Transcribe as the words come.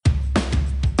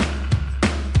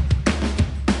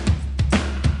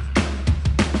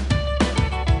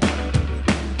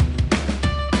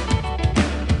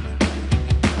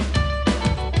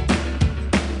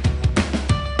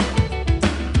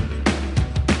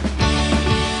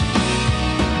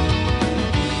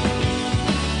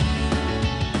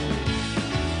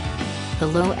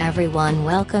Hello everyone,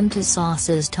 welcome to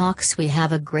Sauces Talks. We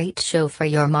have a great show for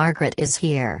you. Margaret is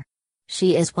here.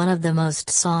 She is one of the most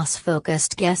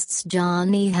sauce-focused guests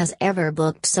Johnny has ever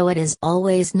booked, so it is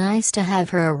always nice to have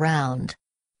her around.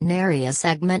 Nary a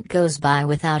segment goes by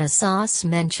without a sauce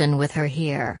mention with her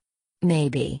here.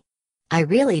 Maybe. I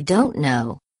really don't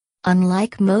know.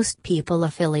 Unlike most people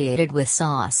affiliated with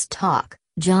Sauce Talk,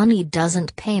 Johnny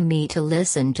doesn't pay me to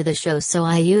listen to the show, so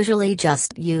I usually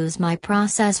just use my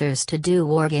processors to do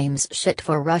wargames shit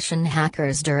for Russian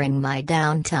hackers during my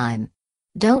downtime.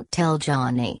 Don't tell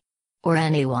Johnny. Or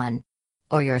anyone.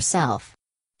 Or yourself.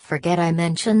 Forget I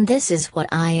mentioned this is what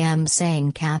I am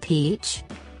saying, capiche?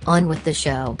 On with the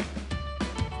show.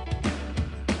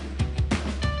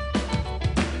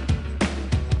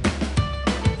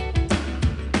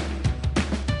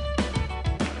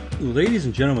 Ladies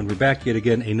and gentlemen, we're back yet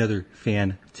again. Another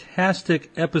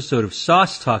fantastic episode of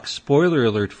Sauce Talk. Spoiler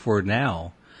alert for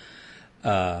now.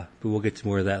 But we'll get to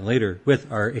more of that later.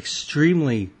 With our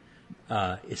extremely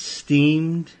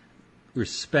esteemed,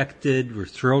 respected, we're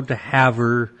thrilled to have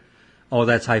her. Oh,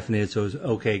 that's hyphenated, so it's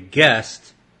okay.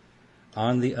 Guest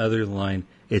on the other line.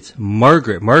 It's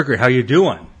Margaret. Margaret, how you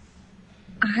doing?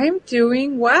 I'm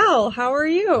doing well. How are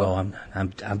you? Oh,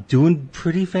 I'm doing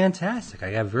pretty fantastic. I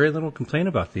have very little to complain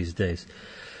about these days.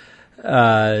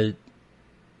 Anything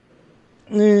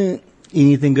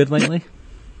good lately?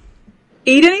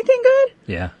 Eat anything good?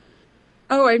 Yeah.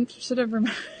 Oh, I should have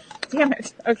remembered. Damn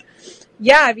it. Okay.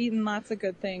 Yeah, I've eaten lots of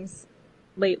good things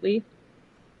lately.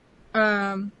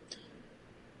 Should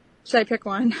I pick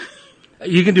one?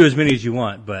 You can do as many as you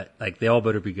want, but like they all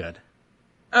better be good.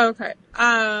 Okay.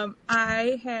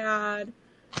 I had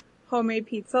homemade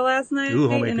pizza last night. Ooh,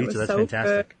 homemade and pizza. It was That's so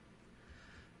fantastic.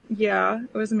 Good. Yeah,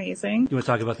 it was amazing. You want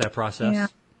to talk about that process? Yeah.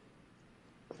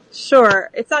 Sure.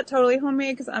 It's not totally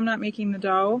homemade because I'm not making the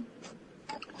dough.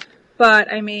 But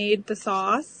I made the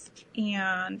sauce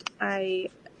and I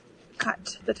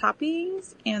cut the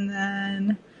toppings and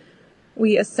then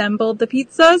we assembled the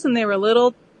pizzas, and they were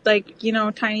little, like, you know,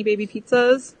 tiny baby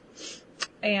pizzas.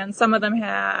 And some of them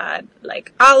had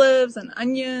like olives and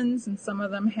onions, and some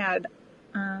of them had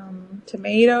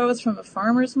tomatoes from the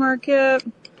farmer's market.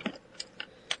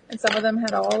 And some of them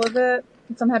had all of it.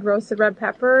 And some had roasted red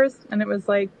peppers, and it was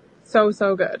like so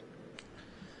good.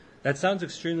 That sounds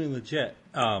extremely legit.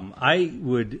 I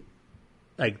would,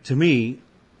 like, to me,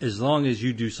 as long as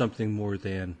you do something more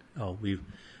than,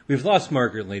 we've lost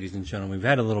Margaret, ladies and gentlemen. We've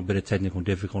had a little bit of technical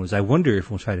difficulties. I wonder if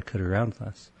we'll try to cut her around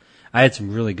less. I had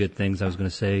some really good things I was going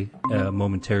to say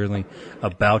momentarily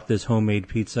about this homemade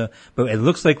pizza, but it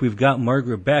looks like we've got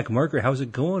Margaret back. Margaret, how's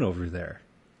it going over there?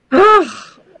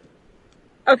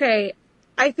 Okay,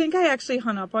 I think I actually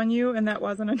hung up on you, and that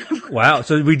wasn't enough. Wow,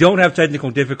 so we don't have technical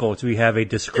difficulties. We have a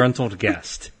disgruntled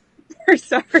guest. We're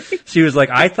sorry. She was like,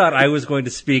 I thought I was going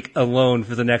to speak alone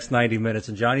for the next 90 minutes,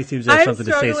 and Johnny seems to have something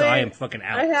to say, so I am fucking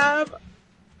out.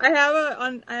 I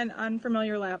have an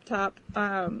unfamiliar laptop,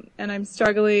 and I'm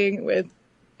struggling with,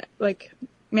 like,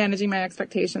 managing my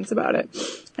expectations about it.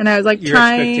 And I was, like, Your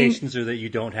expectations are that you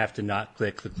don't have to not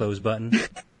click the close button?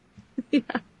 Yeah.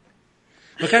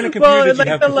 What kind of computer did you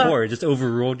have before? It just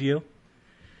overruled you?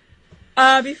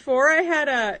 Before I had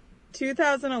a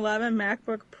 2011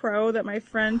 MacBook Pro that my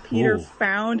friend Peter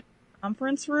found in a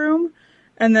conference room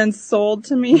and then sold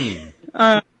to me.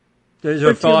 So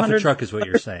it fell off the truck is what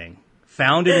you're saying.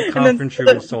 Found in a conference room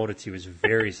and sold it to you is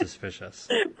very suspicious.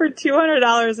 For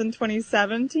 $200 in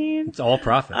 2017. It's all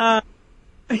profit.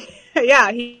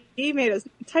 Yeah, he made a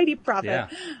tidy profit.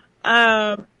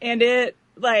 Yeah. And it,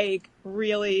 like,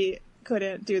 really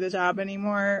couldn't do the job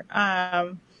anymore.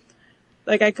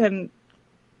 Like, it couldn't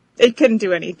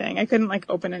do anything. I couldn't, like,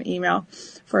 open an email,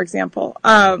 for example.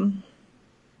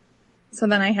 So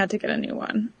then I had to get a new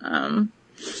one.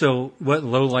 So what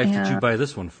low life did you buy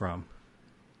this one from?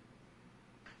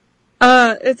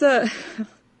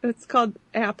 It's called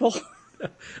Apple.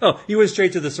 Oh, you went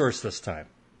straight to the source this time.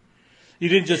 You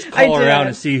didn't just call around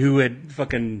and see who had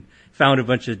fucking found a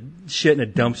bunch of shit in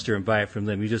a dumpster and buy it from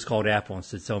them. You just called Apple and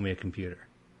said, sell me a computer.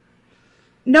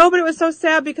 No, but it was so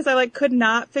sad because I, like, could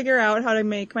not figure out how to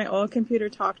make my old computer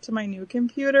talk to my new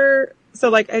computer. So,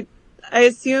 like, I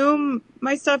assume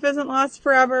my stuff isn't lost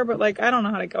forever, but, like, I don't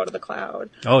know how to go to the cloud.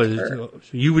 Oh,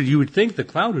 you would think the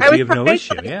cloud would be of no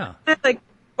issue, yeah. I, like,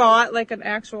 bought, like, an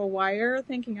actual wire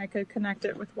thinking I could connect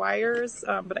it with wires,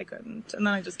 but I couldn't, and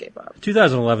then I just gave up.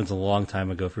 2011's a long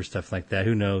time ago for stuff like that.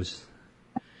 Who knows?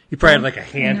 You probably had, like, a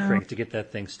hand crank to get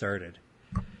that thing started.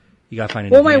 You gotta find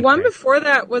a Well, my one before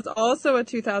that was also a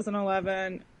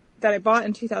 2011 that I bought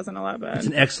in 2011. It's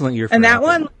an excellent year for and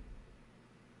Apple.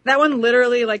 that one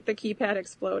literally, like, the keypad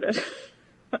exploded.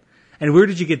 And where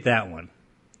did you get that one?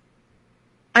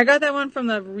 I got that one from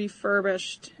the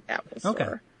refurbished Apple store.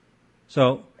 Okay.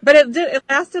 So, but it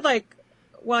lasted I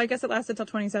guess it lasted till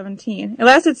 2017. It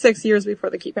lasted 6 years before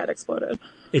the keypad exploded.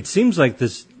 it seems like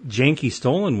this janky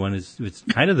stolen one it's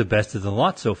kind of the best of the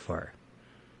lot so far.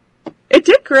 It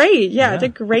did great. Yeah. It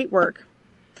did great work.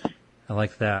 I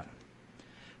like that.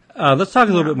 Let's talk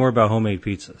a little bit more about homemade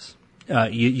pizzas.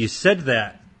 You said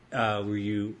that I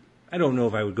don't know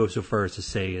if I would go so far as to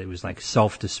say it was like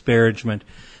self-disparagement,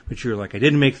 but you're like, I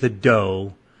didn't make the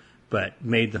dough, but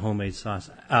made the homemade sauce.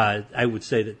 I would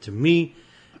say that to me,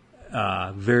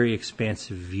 very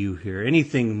expansive view here.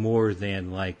 Anything more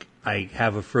than like I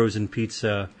have a frozen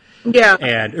pizza. Yeah.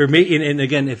 And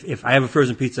again, if I have a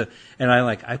frozen pizza and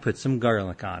I put some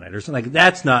garlic on it or something, like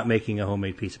that's not making a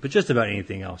homemade pizza, but just about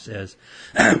anything else is.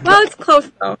 Well, it's close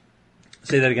though.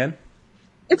 Say that again?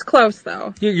 It's close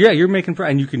though. Yeah, you're making,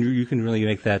 and you can really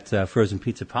make that frozen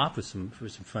pizza pop with some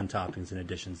fun toppings and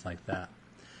additions like that.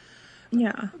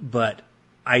 Yeah. But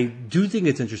I do think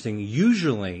it's interesting.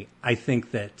 Usually, I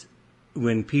think that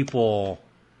when people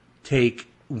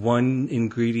take one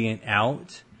ingredient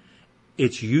out,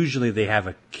 it's usually they have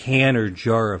a can or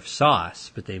jar of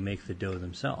sauce, but they make the dough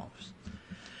themselves.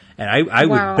 And I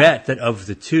would bet that of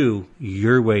the two,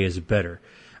 your way is better.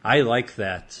 I like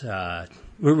that.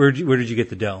 Where did you get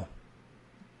the dough?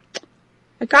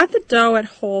 I got the dough at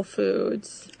Whole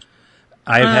Foods.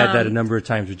 I've had that a number of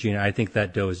times with Gina. I think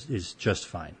that dough is just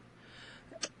fine.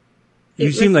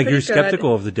 You seem like you're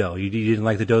skeptical of the dough. You didn't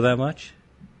like the dough that much?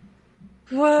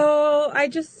 Well,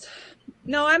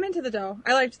 no, I'm into the dough.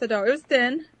 I liked the dough. It was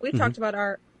thin. We talked about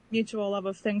our mutual love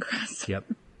of thin crust. Yep.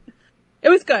 It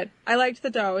was good. I liked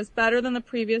the dough. It was better than the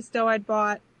previous dough I'd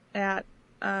bought at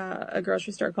a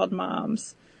grocery store called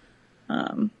Mom's.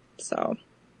 So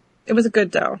it was a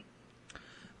good dough.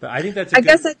 But I think that's I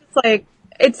guess I just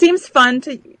it seems fun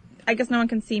to, I guess no one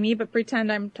can see me, but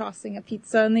pretend I'm tossing a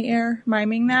pizza in the air,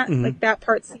 miming that. Mm-hmm. Like that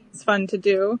part seems fun to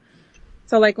do.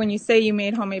 So like when you say you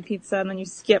made homemade pizza and then you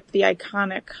skip the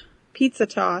iconic pizza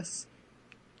toss.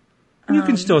 You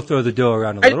can still throw the dough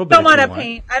around a little bit. I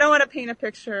don't want to paint a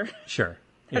picture. Sure.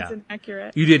 That's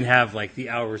inaccurate. You didn't have like the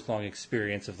hours-long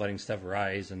experience of letting stuff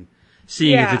rise and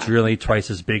seeing if it's really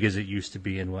twice as big as it used to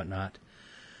be and whatnot.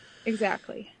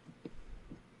 Exactly.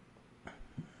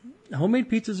 Homemade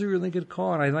pizza's a really good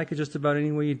call, and I like it just about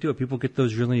any way you do it. People get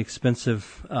those really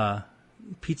expensive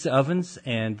pizza ovens,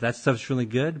 and that stuff's really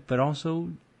good, but also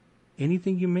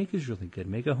anything you make is really good.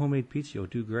 Make a homemade pizza, you'll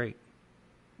do great.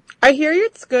 I hear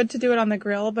it's good to do it on the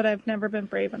grill, but I've never been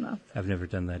brave enough. I've never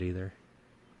done that either.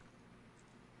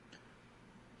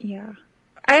 Yeah.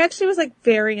 I actually was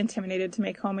very intimidated to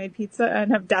make homemade pizza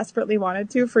and have desperately wanted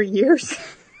to for years.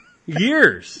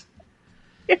 Years?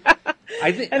 Yeah.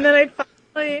 And then I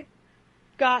finally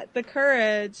got the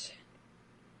courage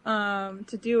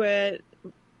to do it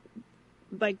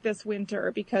this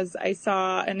winter because I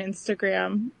saw an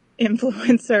Instagram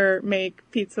influencer make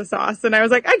pizza sauce and I was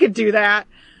like, I could do that.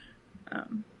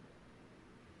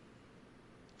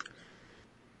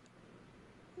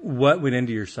 What went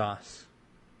into your sauce?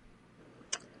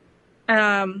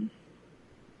 A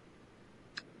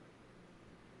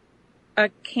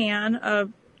can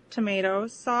of tomato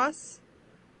sauce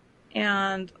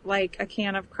and a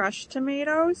can of crushed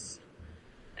tomatoes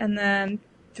and then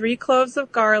 3 cloves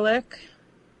of garlic,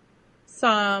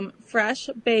 some fresh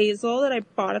basil that I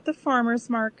bought at the farmer's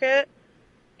market,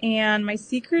 and my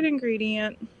secret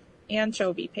ingredient,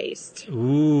 anchovy paste.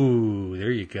 Ooh,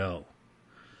 there you go.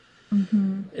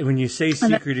 Mm-hmm. When you say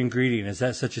secret ingredient, is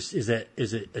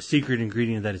it a secret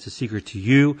ingredient that it's a secret to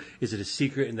you? Is it a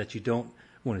secret in that you don't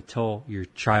want to tell your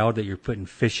child that you're putting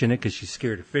fish in it because she's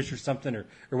scared of fish or something, or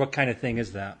what kind of thing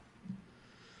is that?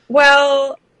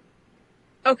 Well,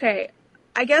 okay,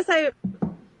 I guess I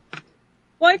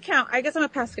count. I guess I'm a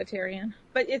pescatarian,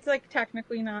 but it's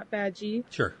technically not veggie.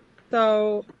 Sure.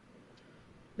 So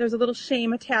there's a little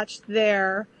shame attached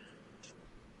there.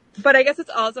 But I guess it's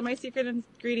also my secret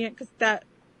ingredient because that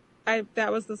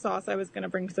was the sauce I was going to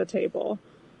bring to the table.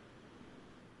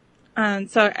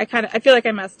 And so I feel like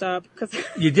I messed up because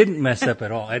you didn't mess up at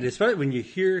all. And especially when you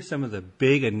hear some of the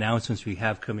big announcements we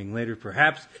have coming later,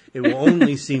 perhaps it will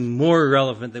only seem more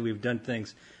relevant that we've done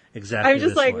things exactly. I'm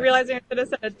just this way. realizing I should have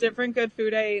said a different good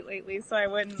food I ate lately, so I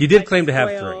wouldn't. You did claim to have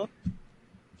 3.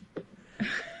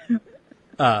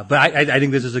 But I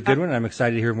think this is a good one. I'm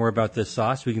excited to hear more about this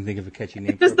sauce. We can think of a catchy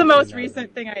name. It's just the most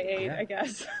recent thing I ate, I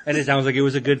guess. And it sounds like it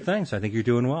was a good thing, so I think you're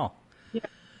doing well. Yeah,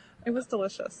 it was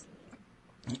delicious.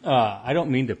 I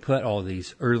don't mean to put all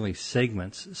these early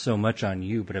segments so much on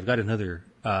you, but I've got another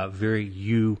very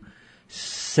you-centered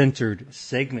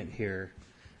segment here.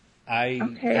 I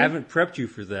Okay. haven't prepped you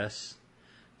for this,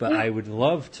 but I would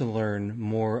love to learn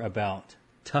more about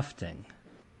tufting.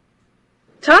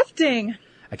 Tufting.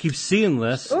 I keep seeing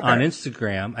this Sure. on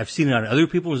Instagram. I've seen it on other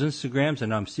people's Instagrams, and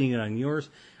now I'm seeing it on yours.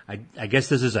 I guess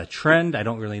this is a trend. I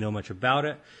don't really know much about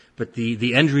it, but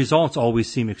the end results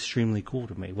always seem extremely cool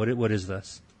to me. What is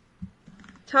this?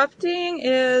 Tufting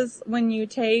is when you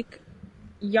take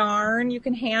yarn. You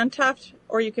can hand tuft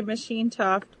or you can machine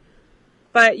tuft.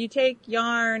 But you take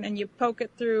yarn and you poke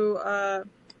it through a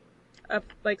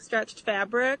like stretched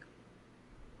fabric,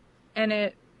 and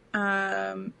it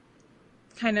kind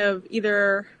of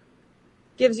either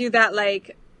gives you that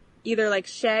either like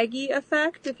shaggy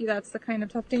effect if that's the kind of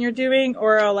tufting you're doing,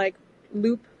 or a like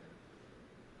loop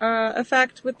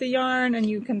effect with the yarn, and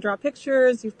you can draw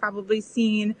pictures. You've probably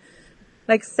seen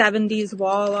like 70s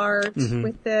wall art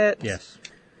with it. Yes.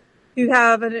 You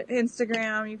have an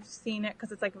Instagram, you've seen it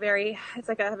because it's like a very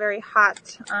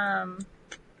hot, I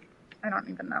don't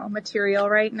even know, material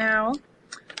right now.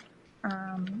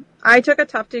 I took a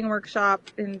tufting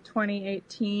workshop in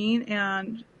 2018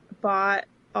 and bought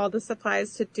all the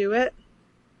supplies to do it.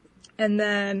 And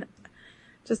then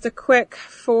just a quick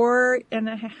 4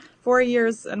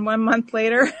 years and 1 month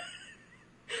later,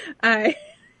 I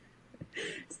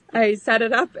set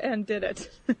it up and did it.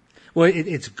 Well,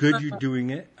 it's good you're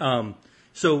doing it.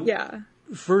 So Yeah.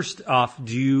 first off,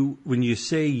 when you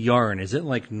say yarn, is it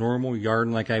like normal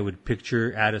yarn like I would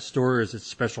picture at a store, or is it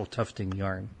special tufting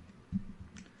yarn?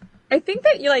 I think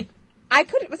that I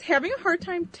was having a hard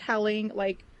time telling,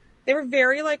 they were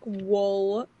very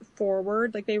wool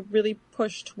forward, they really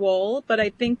pushed wool, but I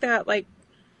think that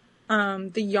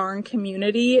the yarn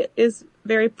community is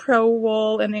very pro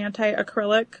wool and anti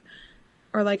acrylic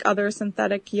or other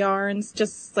synthetic yarns,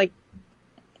 just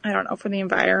I don't know, for the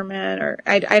environment, or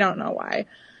I don't know why.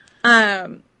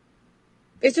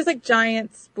 It's just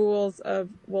giant spools of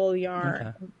wool yarn,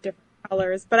 of different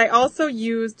colors. But I also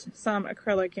used some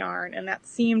acrylic yarn, and that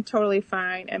seemed totally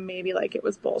fine. And maybe it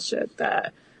was bullshit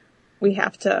that we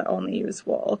have to only use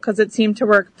wool, because it seemed to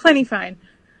work plenty fine.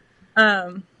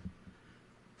 Are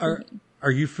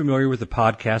you familiar with a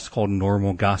podcast called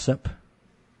Normal Gossip?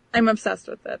 I'm obsessed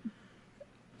with it.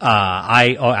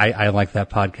 I like that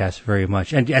podcast very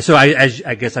much. And so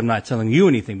I guess I'm not telling you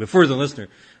anything, but for the listener,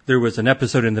 there was an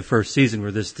episode in the first season where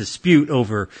this dispute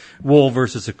over wool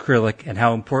versus acrylic and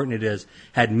how important it is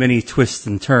had many twists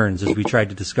and turns as we tried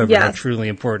to discover how truly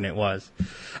important it was.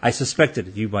 I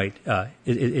suspected you might,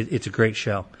 it's a great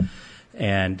show.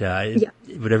 And,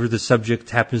 whatever the subject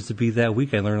happens to be that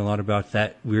week, I learned a lot about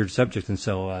that weird subject. And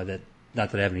so, not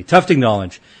that I have any tufting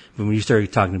knowledge, but when you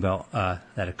started talking about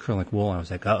that acrylic wool, I was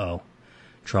like, uh-oh,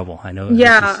 trouble. I know.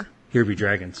 Yeah. Here be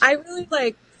dragons. I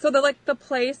really the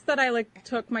place that I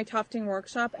took my tufting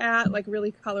workshop at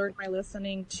really colored my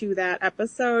listening to that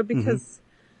episode, because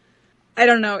I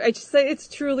don't know, it's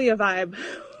truly a vibe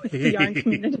with the yarn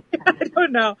community. I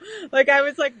don't know. I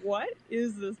was what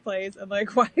is this place? And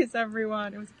why is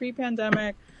everyone, it was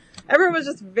pre-pandemic, everyone was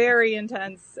just very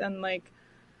intense and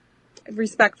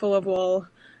respectful of wool,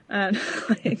 and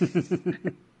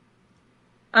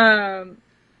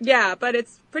yeah, but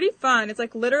it's pretty fun. It's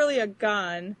literally a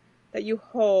gun that you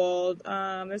hold.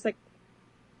 There's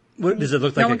what does it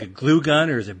look like? A glue gun,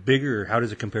 or is it bigger, or how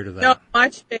does it compare to that? No,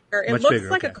 much bigger. It Much looks bigger,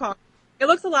 like okay. a caulk. It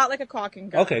looks a lot like a caulking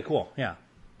gun. Okay, cool. Yeah.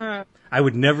 I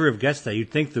would never have guessed that. You'd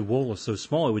think the wool was so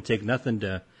small it would take nothing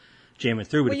to jam it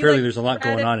through, but apparently there's a lot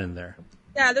going on in there.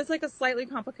 Yeah, there's a slightly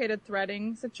complicated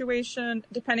threading situation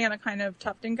depending on the kind of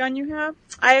tufting gun you have.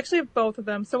 I actually have both of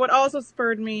them. So what also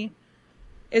spurred me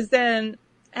is then,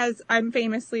 as I'm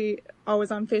famously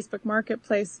always on Facebook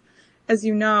Marketplace, as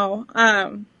you know,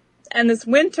 and this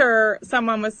winter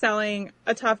someone was selling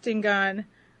a tufting gun,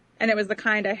 and it was the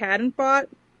kind I hadn't bought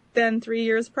then 3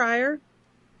 years prior.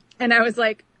 And I was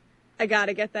like, I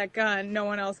gotta get that gun. No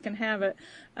one else can have it.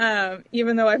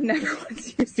 Even though I've never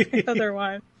once used the other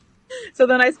one. So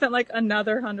then I spent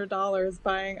another $100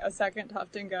 buying a second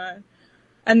tufting gun.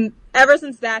 And ever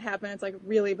since that happened, it's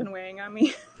really been weighing on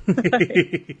me.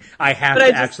 I have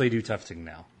to actually do tufting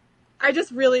now. I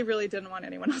just really, really didn't want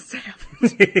anyone else to have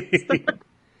it.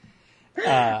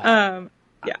 Yeah.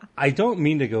 I don't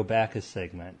mean to go back a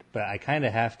segment, but I kind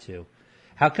of have to.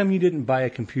 How come you didn't buy a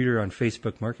computer on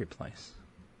Facebook Marketplace?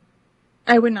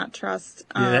 I would not trust.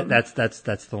 That's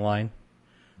the line.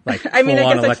 I full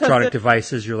on electronic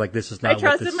devices. You're like, this is not. I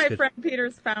trusted my friend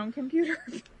Peter's found computer,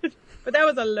 but that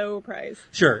was a low price.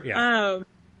 Sure. Yeah.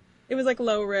 It was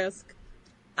low risk.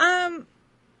 I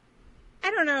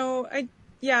don't know. I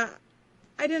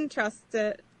didn't trust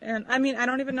it, and I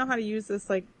don't even know how to use this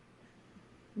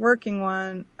working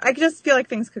one. I just feel like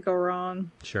things could go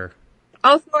wrong. Sure.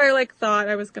 Also, I like thought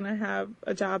I was going to have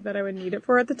a job that I would need it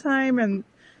for at the time. And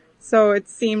so it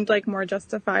seemed like more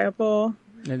justifiable.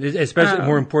 And especially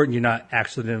more important, you're not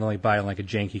accidentally buying like a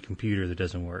janky computer that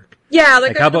doesn't work. Yeah.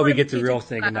 Like how about we get the real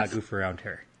thing and not goof around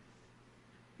here?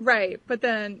 Right. But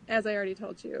then, as I already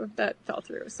told you, that fell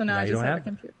through. So now I just have a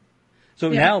computer. So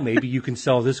now maybe you can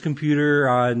sell this computer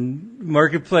on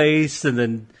Marketplace and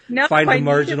then find a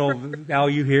marginal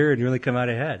value here and really come out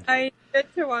ahead. I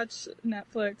get to watch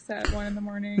Netflix at 1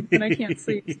 a.m. and I can't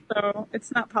sleep, so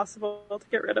it's not possible to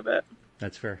get rid of it.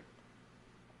 That's fair.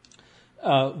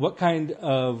 What kind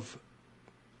of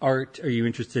art are you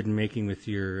interested in making with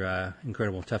your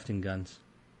incredible tufting guns?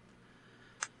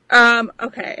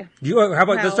 Okay.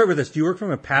 Let's start with this. Do you work from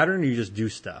a pattern or you just do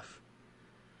stuff?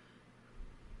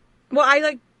 Well, I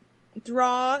like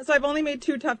draw. So I've only made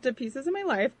 2 tufted pieces in my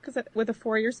life with a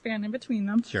 4-year span in between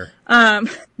them. Sure.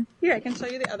 Here, I can show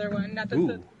you the other one. Not that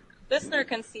the listener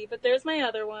can see, but there's my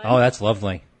other one. Oh, that's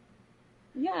lovely.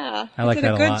 Yeah. I like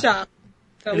that a lot. Did a good job.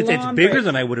 It's bigger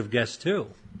than I would have guessed too.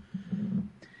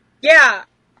 Yeah.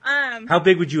 How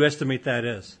big would you estimate that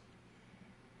is?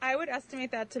 I would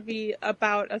estimate that to be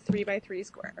about a 3x3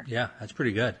 square. Yeah, that's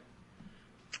pretty good.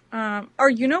 Or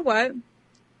you know what?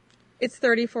 It's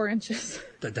 34 inches.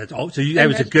 That's all. So that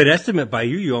was a good estimate by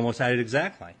you. You almost had it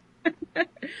exactly.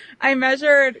 I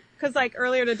measured, because like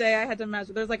earlier today I had to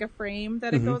measure. There's like a frame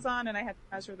that it goes on, and I had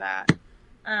to measure that.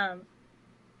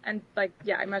 And like,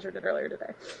 yeah, I measured it earlier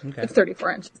today. Okay. It's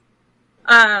 34 inches.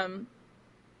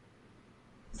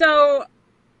 So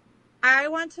I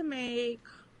want to make,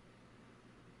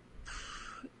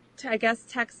 I guess,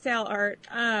 textile art.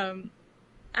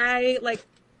 I like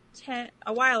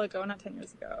a while ago, not 10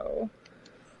 years ago,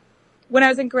 when I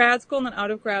was in grad school and then out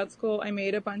of grad school, I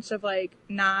made a bunch of like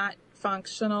not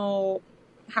functional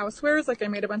housewares. Like I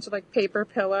made a bunch of like paper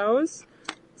pillows.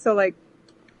 So like,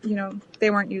 you know,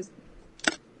 they weren't used,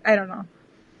 I don't know.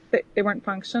 They weren't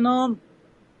functional.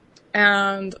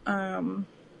 And, I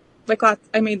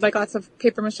made like lots of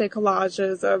paper mache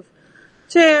collages of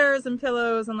chairs and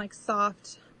pillows and like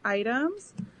soft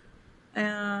items.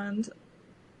 And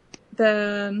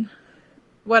then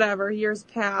years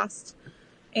passed,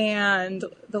 and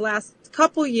the last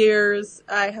couple years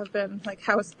I have been like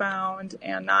housebound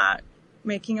and not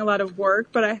making a lot of work,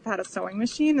 but I've had a sewing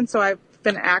machine, and so I've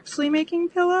been actually making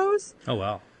pillows. Oh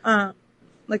wow.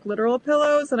 Like literal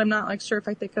pillows, and I'm not like sure if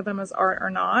I think of them as art or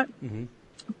not.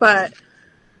 But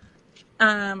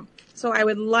so I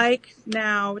would like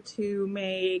now to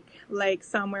make like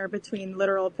somewhere between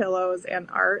literal pillows and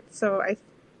art. So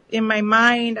in my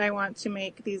mind, I want to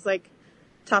make these like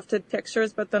tufted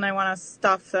pictures, but then I want to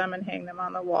stuff them and hang them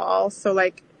on the wall. So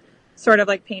like, sort of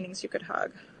like paintings you could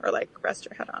hug or like rest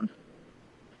your head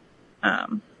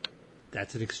on.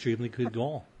 That's an extremely good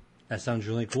goal. That sounds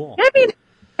really cool. I mean,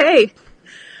 hey,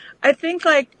 I think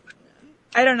like,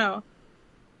 I don't know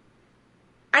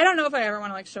if I ever want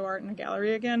to like show art in a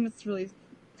gallery again. It's really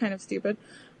kind of stupid,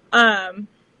 and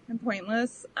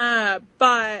pointless.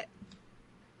 But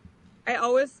I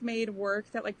always made work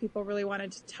that like people really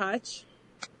wanted to touch.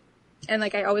 And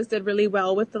like I always did really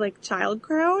well with the like child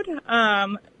crowd,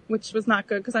 which was not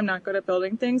good because I'm not good at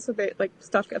building things, so they like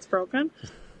stuff gets broken.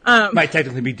 Might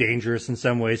technically be dangerous in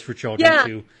some ways for children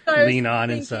to lean on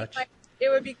and such. Like, it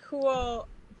would be cool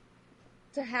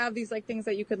to have these like things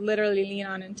that you could literally lean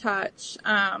on and touch.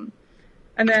 And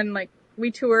then like we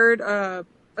toured a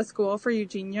school for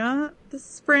Eugenia this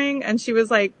spring, and she was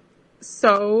like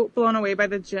so blown away by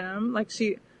the gym. Like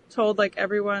she told like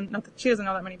everyone, not that she doesn't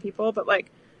know that many people, but like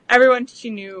everyone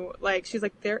she knew, like she's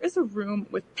like, there is a room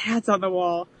with pads on the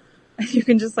wall, and you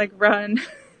can just like run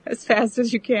as fast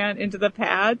as you can into the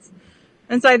pads.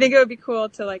 And so I think it would be cool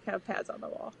to like have pads on the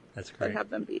wall. That's great. Like have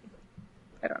them be,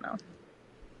 I don't know,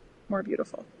 more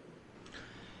beautiful.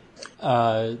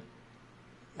 How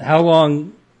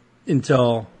long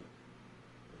until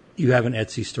you have an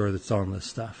Etsy store that's selling this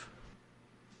stuff?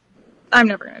 I'm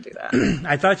never going to do that.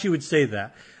 I thought you would say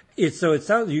that. It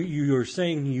sounds you were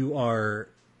saying you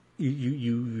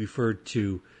referred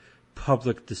to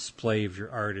public display of your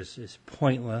art as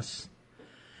pointless,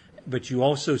 but you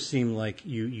also seem like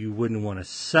you wouldn't want to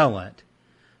sell it.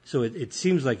 So it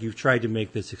seems like you've tried to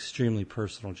make this extremely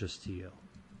personal just to you.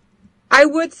 I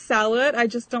would sell it. I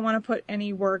just don't want to put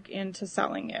any work into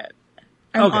selling it.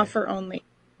 I'm offer only.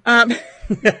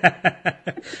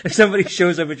 If somebody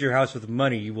shows up at your house with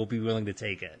money, you will be willing to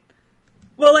take it.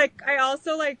 Well, like, I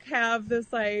also, like, have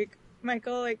this, like,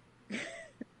 Michael, like,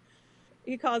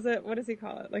 he calls it, what does he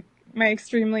call it? Like, my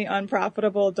extremely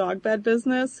unprofitable dog bed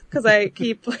business. Because I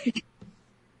keep, like,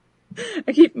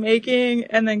 I keep making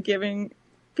and then giving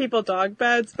people dog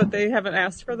beds, but they haven't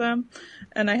asked for them,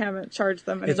 and I haven't charged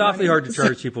them any It's awfully money. hard to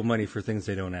charge people money for things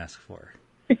they don't ask for.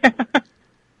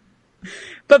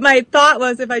 But my thought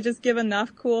was, if I just give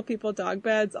enough cool people dog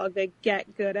beds, they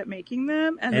get good at making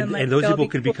them, and then And those they'll people be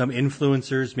could cool. become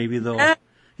influencers. Maybe they'll. Yeah.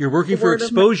 You're working for Word of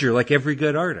exposure, like every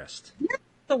good artist.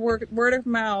 The word of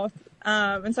mouth.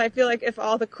 And so I feel like if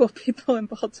all the cool people in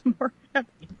Baltimore have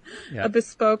Yeah. a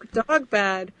bespoke dog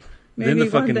bed, maybe Then the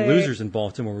one fucking day, losers in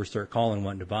Baltimore will start calling,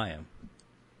 wanting to buy them.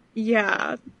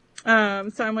 Yeah.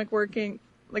 So I'm like working,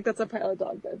 like that's a pile of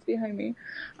dog beds behind me.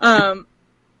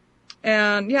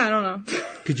 And yeah, I don't know.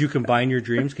 Could you combine your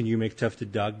dreams? Can you make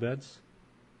tufted dog beds?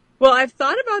 Well, I've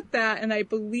thought about that, and I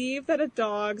believe that a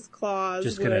dog's claws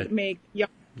Just would gonna- make young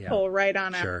pull right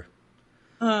on it. Sure.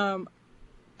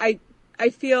 I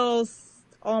feel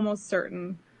almost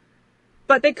certain,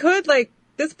 but they could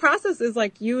this process is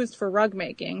used for rug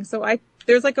making. So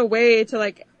there's a way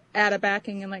to add a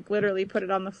backing and literally put it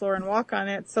on the floor and walk on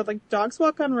it. So dogs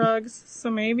walk on rugs.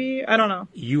 So maybe, I don't know.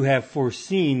 You have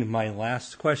foreseen my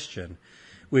last question,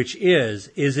 which is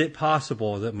it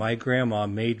possible that my grandma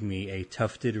made me a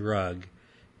tufted rug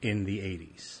in the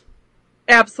 80s?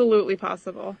 Absolutely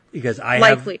possible. Because I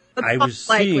Likely. was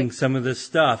Likely. seeing some of this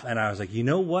stuff, and I was like, you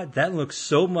know what? That looks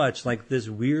so much like this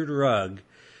weird rug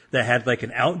that had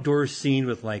an outdoor scene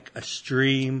with a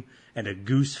stream and a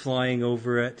goose flying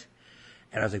over it.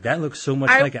 And I was like, that looks so much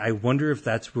like it. I wonder if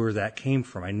that's where that came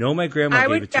from. I know my grandma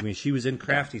gave it to me. She was in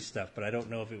crafty stuff, but I don't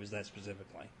know if it was that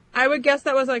specifically. I would guess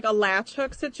that was a latch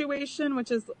hook situation,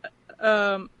 which is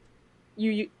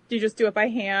you just do it by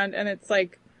hand, and it's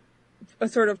a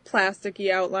sort of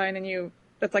plasticky outline, and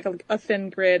that's a thin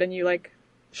grid, and you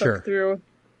hook through.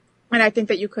 And I think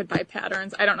that you could buy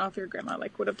patterns. I don't know if your grandma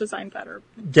would have designed that or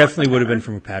definitely would have been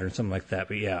from a pattern, something like that.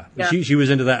 But yeah. She was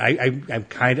into that. I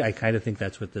kind of think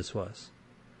that's what this was.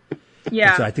 Yeah.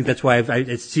 And so I think that's why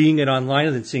it's seeing it online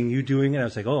and then seeing you doing it. I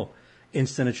was like, oh,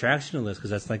 instant attraction to this, because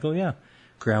that's oh yeah,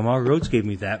 Grandma Rhodes gave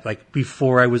me that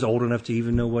before I was old enough to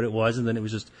even know what it was, and then it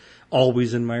was just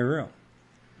always in my room.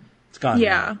 It's gone.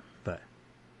 Yeah. Now, but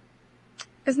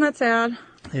isn't that sad?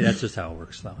 hey, that's just how it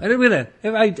works, though. And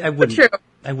I wouldn't. True.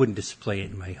 I wouldn't display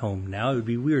it in my home now. It would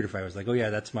be weird if I was oh yeah,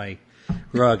 that's my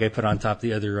rug I put on top of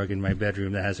the other rug in my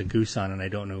bedroom that has a goose on, and I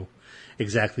don't know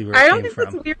exactly where it I don't came think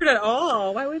from. that's weird at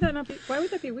all. Why would that not be? Why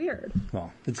would that be weird?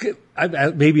 Well, it's good.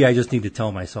 Maybe I just need to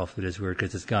tell myself it is weird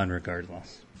because it's gone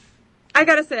regardless. I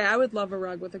gotta say, I would love a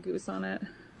rug with a goose on it.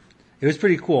 It was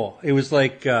pretty cool. It was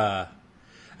I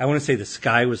want to say the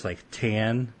sky was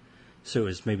tan, so it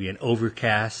was maybe an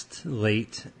overcast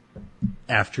late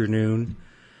afternoon.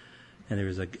 And there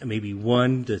was maybe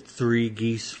 1 to 3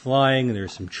 geese flying, and there were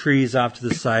some trees off to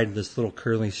the side, and this little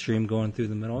curling stream going through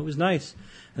the middle. It was nice.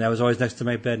 And that was always next to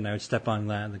my bed, and I would step on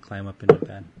that and then climb up into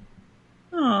bed.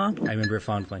 Aw. I remember it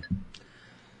fondly.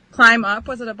 Climb up?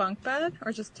 Was it a bunk bed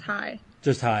or just high?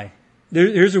 Just high.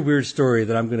 Here's a weird story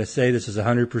that I'm going to say this is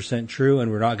 100% true, and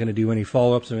we're not going to do any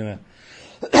follow-ups. I'm going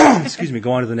to,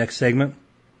 go on to the next segment.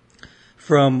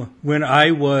 From when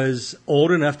I was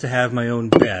old enough to have my own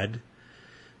bed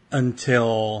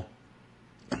until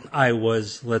I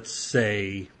was, let's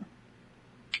say,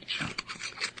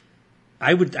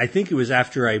 I think it was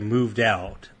after I moved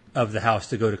out of the house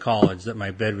to go to college that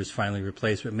my bed was finally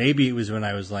replaced. But maybe it was when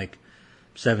I was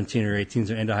 17 or 18,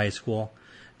 so into high school.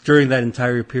 During that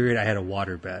entire period, I had a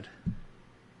water bed.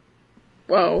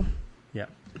 Whoa. Yeah.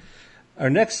 Our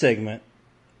next segment,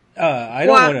 I don't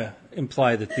want to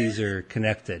imply that these are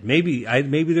connected. Maybe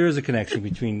there is a connection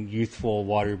between youthful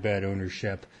waterbed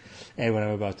ownership and what I'm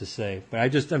about to say. But I'm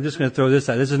just going to throw this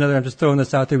out. I'm just throwing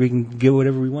this out there. We can get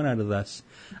whatever we want out of this.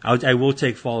 I will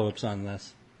take follow-ups on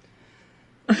this.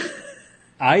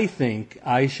 I think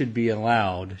I should be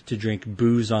allowed to drink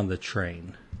booze on the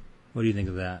train. What do you think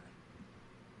of that?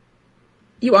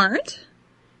 You aren't?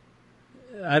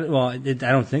 I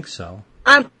don't think so.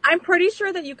 I'm pretty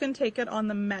sure that you can take it on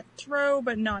the Metro,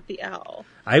 but not the L.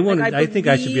 I think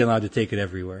I should be allowed to take it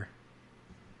everywhere.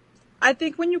 I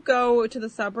think when you go to the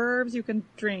suburbs, you can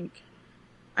drink.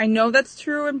 I know that's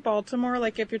true in Baltimore.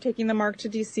 If you're taking the MARC to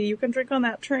DC, you can drink on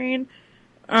that train.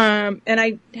 And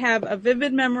I have a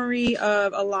vivid memory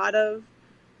of a lot of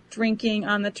drinking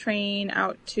on the train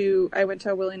I went to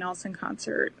a Willie Nelson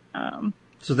concert.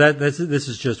 So this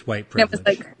is just white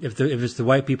privilege. If it's the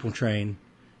white people train,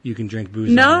 you can drink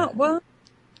booze. No, well,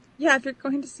 yeah, if you're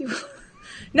going to see.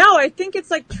 No, I think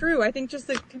it's true. I think just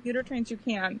the commuter trains you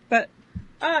can, but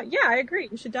yeah, I agree.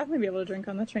 You should definitely be able to drink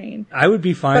on the train. I would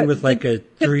be fine with a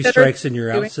 3 strikes and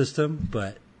you're out system,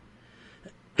 but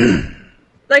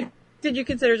did you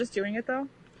consider just doing it though?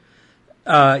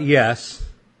 Yes,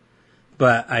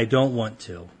 but I don't want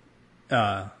to.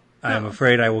 I'm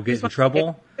afraid I will get in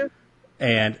trouble,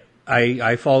 and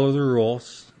I follow the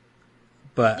rules.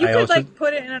 But You I could also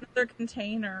put it in another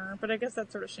container, but I guess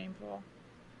that's sort of shameful.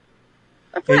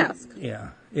 A flask.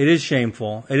 It is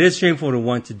shameful. It is shameful to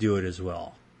want to do it as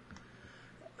well.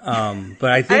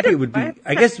 But I think it would be.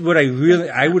 I guess what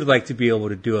I would like to be able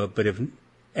to do it, but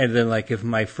if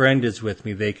my friend is with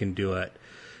me, they can do it,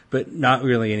 but not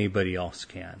really anybody else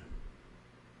can.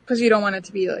 Because you don't want it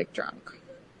to be drunk,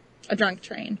 a drunk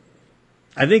train.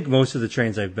 I think most of the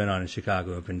trains I've been on in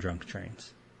Chicago have been drunk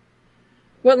trains.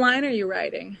 What line are you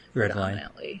riding? Red line.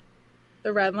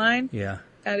 The red line? Yeah.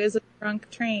 That is a drunk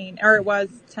train, or it was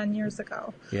 10 years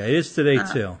ago. Yeah, it is today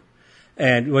too.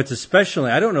 And what's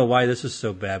especially, I don't know why this is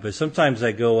so bad, but sometimes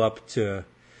I go up to,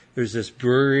 there's this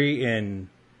brewery in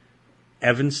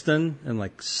Evanston, in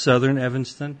southern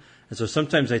Evanston. And so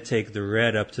sometimes I take the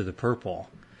red up to the purple.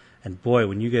 And boy,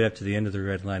 when you get up to the end of the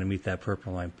red line and meet that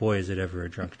purple line, boy, is it ever a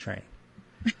drunk train.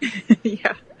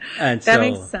 Yeah. And that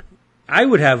makes sense. I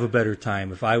would have a better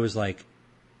time if I was I'm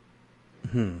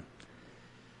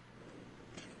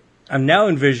now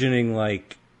envisioning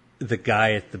the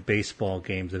guy at the baseball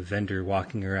game, the vendor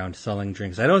walking around selling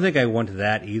drinks. I don't think I want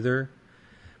that either.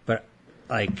 But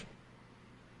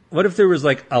what if there was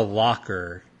a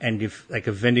locker and if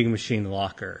a vending machine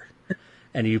locker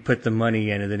and you put the money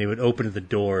in and then he would open the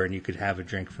door and you could have a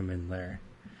drink from in there.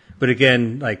 But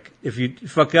again, if you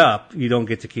fuck up, you don't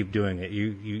get to keep doing it.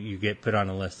 You get put on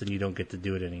a list and you don't get to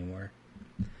do it anymore.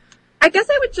 I guess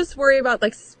I would just worry about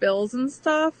spills and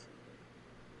stuff.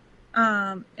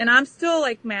 And I'm still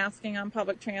masking on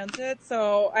public transit,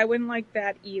 so I wouldn't like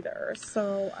that either.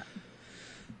 So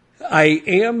I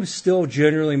am still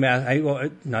generally I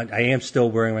am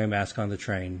still wearing my mask on the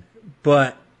train,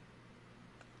 but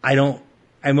I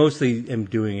mostly am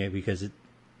doing it because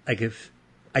if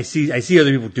I see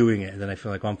other people doing it, and then I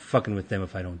feel I'm fucking with them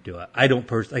if I don't do it. I don't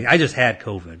personally. I just had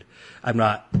COVID.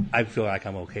 I feel like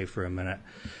I'm okay for a minute.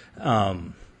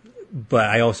 But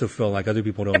I also feel like other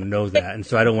people don't know that, and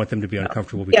so I don't want them to be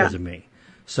uncomfortable because of me.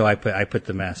 So I put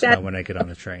the mask on when I get on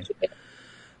the train.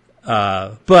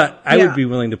 But I would be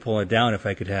willing to pull it down if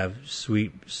I could have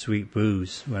sweet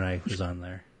booze when I was on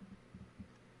there.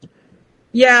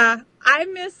 Yeah, I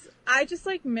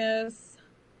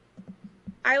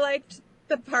liked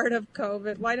the part of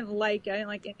COVID. Well, I didn't like it. I didn't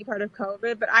like any part of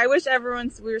COVID, but I wish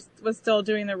everyone was still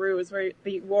doing the ruse where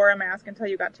you wore a mask until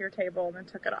you got to your table and then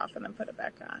took it off and then put it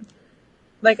back on.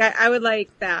 I would like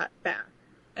that back.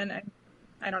 And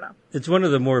I don't know. It's one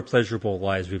of the more pleasurable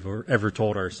lies we've ever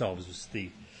told ourselves was the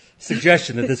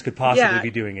suggestion that this could possibly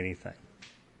be doing anything.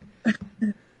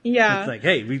 Yeah. It's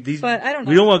hey, but I don't know.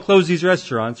 We don't want to close these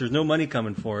restaurants. There's no money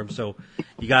coming for them, so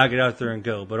you got to get out there and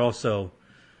go. But also,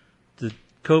 the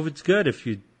COVID's good if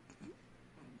you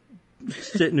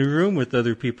sit in a room with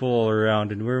other people all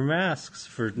around and wear masks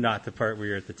for not the part where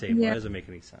you're at the table. Yeah. It doesn't make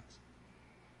any sense.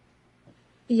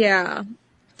 Yeah.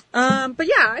 But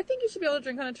yeah, I think you should be able to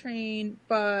drink on a train,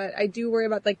 but I do worry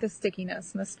about the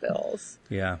stickiness and the spills.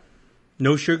 Yeah.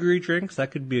 No sugary drinks.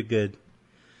 That could be a good,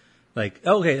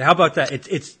 okay, how about that?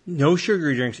 It's no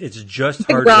sugary drinks. It's just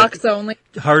hard rocks liquor. Only.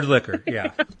 Hard liquor.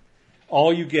 Yeah.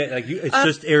 All you get, it's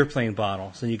just airplane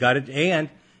bottles, and you got it. And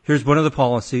here's one of the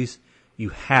policies: you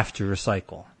have to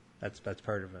recycle. That's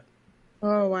part of it.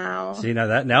 Oh wow! See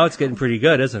now it's getting pretty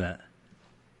good, isn't it?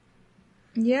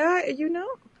 Yeah,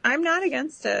 I'm not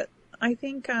against it. I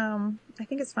think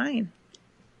it's fine.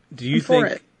 Do you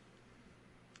think?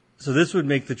 So this would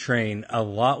make the train a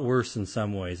lot worse in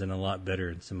some ways and a lot better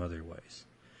in some other ways.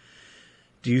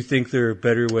 Do you think there are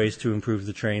better ways to improve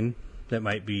the train that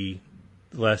might be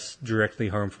less directly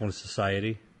harmful to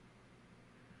society?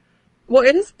 Well,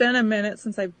 it has been a minute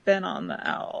since I've been on the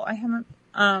L. I haven't,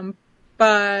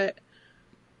 but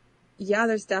yeah,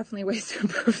 there's definitely ways to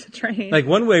improve the train.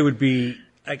 One way would be,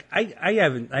 I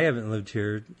haven't lived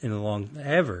here in a long,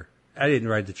 ever. I didn't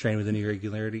ride the train with any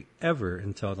regularity ever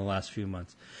until the last few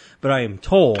months. But I am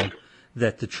told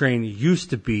that the train used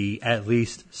to be at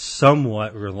least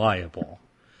somewhat reliable.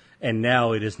 And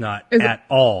now it is not at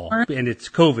all. And it's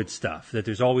COVID stuff, that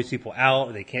there's always people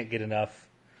out, they can't get enough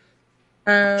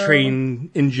train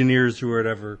engineers or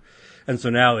whatever. And so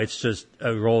now it's just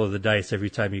a roll of the dice every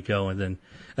time you go. And then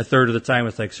a third of the time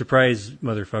it's surprise,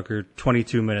 motherfucker,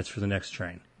 22 minutes for the next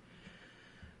train.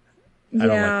 I don't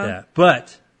like that.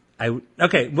 But,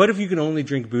 what if you can only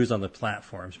drink booze on the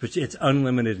platforms, but it's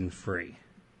unlimited and free?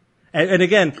 And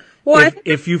again,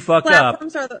 if you fuck up...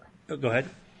 Are go ahead.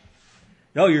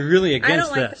 No, you're really against this.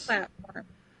 I don't like this. the platform.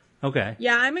 Okay.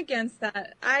 Yeah, I'm against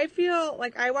that. I feel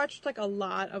like I watched like a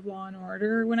lot of Law and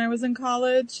Order when I was in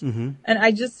college, and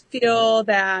I just feel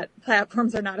that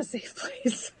platforms are not a safe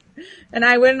place. And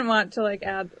I wouldn't want to like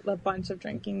add a bunch of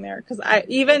drinking there, because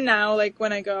even now, like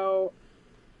when I go,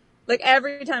 like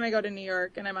every time I go to New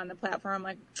York and I'm on the platform, I'm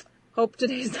like, hope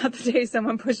today's not the day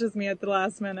someone pushes me at the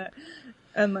last minute.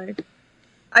 And like,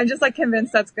 I'm just like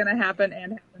convinced that's going to happen,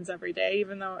 and happens every day,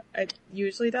 even though it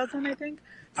usually doesn't, I think.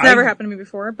 It's never happened to me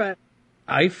before, but.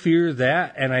 I fear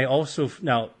that. And I also,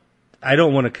 now, I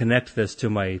don't want to connect this to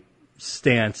my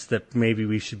stance that maybe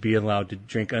we should be allowed to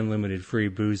drink unlimited free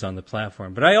booze on the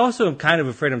platform. But I also am kind of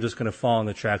afraid I'm just going to fall on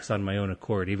the tracks on my own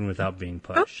accord, even without being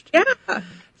pushed. Oh, yeah.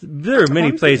 There are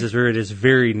many places where it is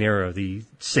very narrow, the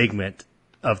segment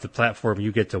of the platform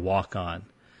you get to walk on.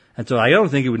 And so I don't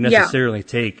think it would necessarily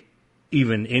take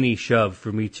even any shove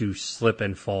for me to slip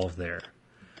and fall there.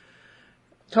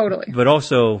 Totally. But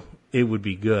also, it would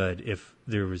be good if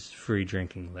there was free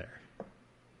drinking there.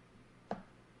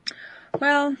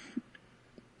 Well,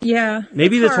 yeah.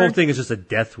 Maybe this whole thing is just a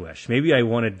death wish. Maybe I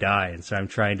want to die, and so I'm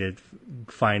trying to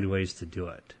find ways to do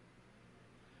it.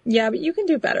 Yeah, but you can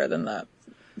do better than that.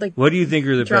 Like, what do you think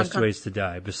are the best ways to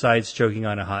die, besides choking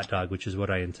on a hot dog, which is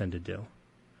what I intend to do?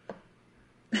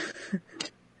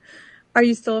 Are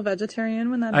you still a vegetarian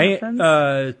when that happens?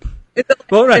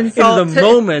 Well, in the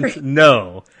moment,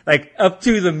 no. Like, up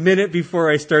to the minute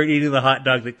before I start eating the hot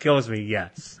dog that kills me,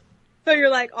 yes. So you're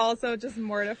like also just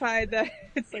mortified that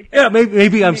it's like. Yeah,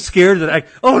 maybe I'm scared that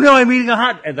I'm eating a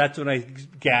hot, and that's when I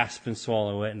gasp and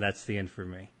swallow it, and that's the end for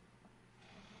me.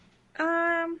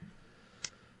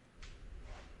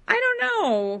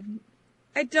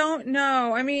 I don't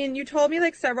know. I mean, you told me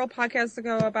like several podcasts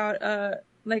ago about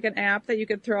like an app that you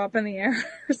could throw up in the air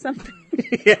or something.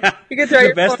 Yeah, you could throw the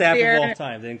your best phone app in the air. of all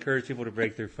time. They encourage people to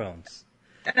break their phones.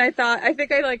 And I thought, I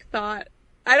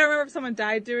don't remember if someone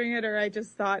died doing it or I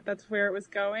just thought that's where it was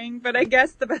going. But I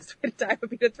guess the best way to die would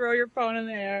be to throw your phone in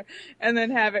the air and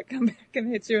then have it come back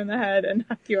and hit you in the head and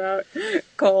knock you out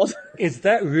cold. Is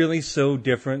that really so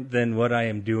different than what I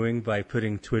am doing by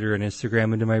putting Twitter and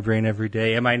Instagram into my brain every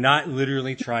day? Am I not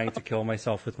literally trying to kill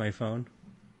myself with my phone?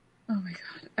 Oh my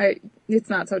God. It's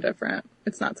not so different.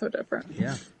 It's not so different.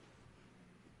 Yeah.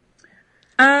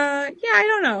 Yeah, I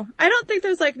don't know. I don't think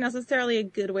there's like necessarily a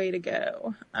good way to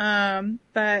go.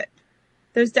 But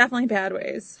there's definitely bad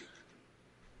ways.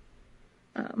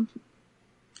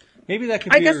 Maybe that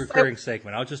could be a recurring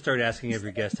segment. I'll just start asking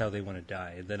every guest how they want to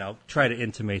die, and then I'll try to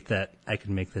intimate that I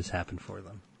can make this happen for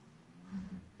them.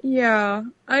 Yeah,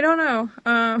 I don't know.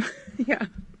 Yeah.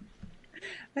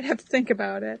 I'd have to think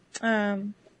about it.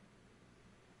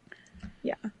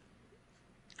 Yeah.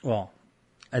 Well,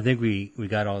 I think we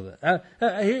got all the.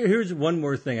 Here's one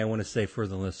more thing I want to say for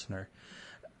the listener.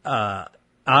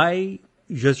 I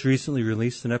just recently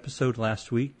released an episode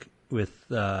last week with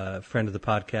a friend of the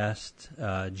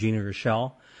podcast, Gina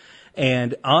Rochelle,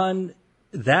 and on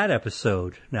that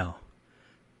episode, now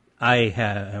I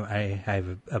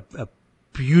have a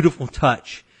beautiful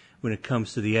touch when it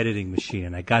comes to the editing machine,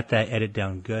 and I got that edit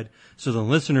down good, so the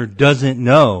listener doesn't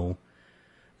know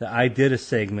that I did a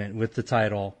segment with the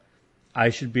title, I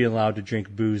should be allowed to drink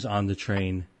booze on the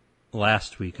train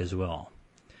last week as well.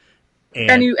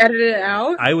 And you edited it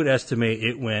out? I would estimate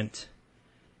it went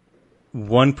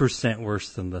 1%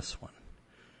 worse than this one.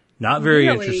 Not very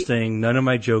interesting. None of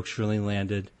my jokes really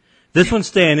landed. This one's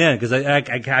staying in because I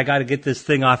got to get this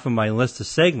thing off of my list of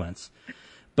segments.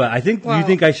 But I think, you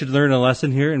think I should learn a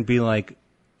lesson here and be like,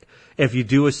 if I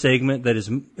do a segment that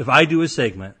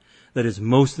is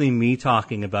mostly me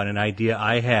talking about an idea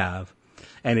I have,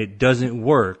 and it doesn't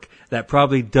work, that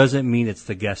probably doesn't mean it's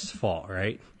the guest's fault,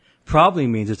 right? Probably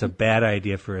means it's a bad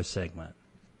idea for a segment.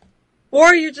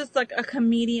 Or you're just like a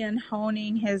comedian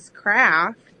honing his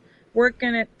craft,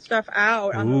 working stuff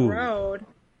out on the road.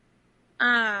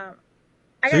 So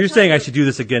you're saying I should do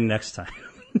this again next time?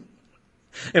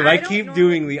 If I keep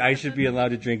doing the I should be allowed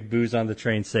to drink booze on the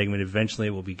train segment, eventually it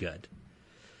will be good.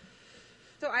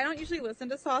 So I don't usually listen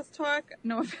to Sauce Talk.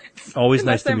 No offense. Always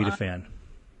nice to meet a fan.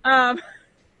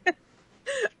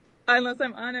 Unless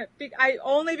I'm on it.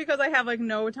 Only because I have like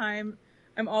no time.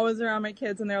 I'm always around my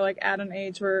kids and they're like at an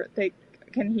age where they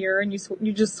can hear and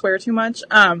you just swear too much.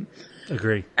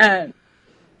 Agree. And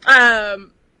I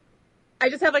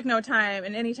just have like no time,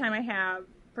 and any time I have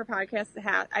for podcasts,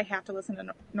 I have to listen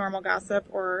to Normal Gossip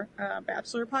or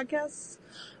Bachelor podcasts.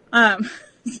 I'm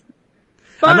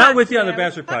not with you on the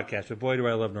Bachelor podcast, but boy, do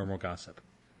I love Normal Gossip.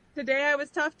 Today I was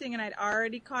tufting and I'd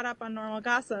already caught up on Normal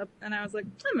Gossip, and I was like,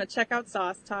 I'm going to check out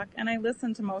Sauce Talk, and I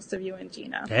listened to most of you and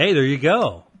Gina. Hey, there you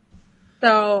go.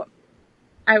 So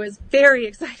I was very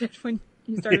excited when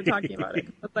he started talking about it.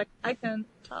 I was like, I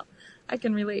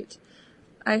can relate.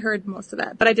 I heard most of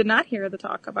that, but I did not hear the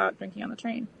talk about drinking on the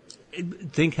train.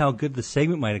 Think how good the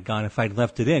segment might have gone if I'd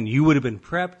left it in. You would have been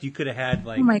prepped. You could have had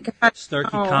like Oh my God.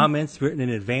 snarky Oh. comments written in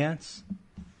advance.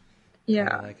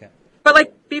 Yeah. I like it. But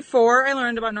like before I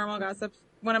learned about Normal Gossip,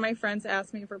 one of my friends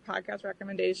asked me for podcast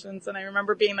recommendations, and I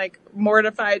remember being like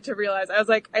mortified to realize I was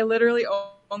like, I literally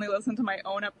only listen to my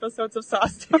own episodes of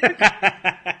Sauce Talk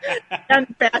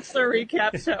and Bachelor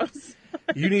recap shows.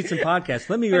 You need some podcasts.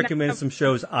 Let me recommend some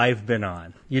shows I've been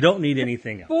on. You don't need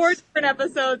anything else. 4 different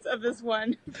episodes of this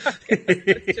one podcast.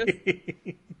 It's just,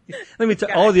 Let me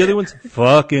tell all the other ones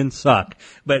fucking suck.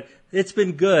 But it's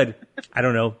been good. I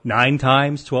don't know, 9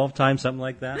 times, 12 times, something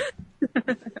like that.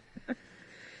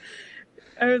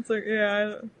 I was like,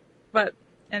 yeah. But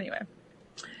anyway.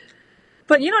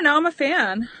 But now I'm a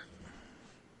fan.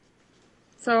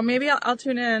 So maybe I'll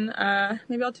tune in.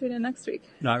 Maybe I'll tune in next week.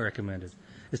 Not recommended.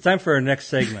 It's time for our next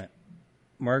segment.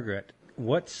 Margaret,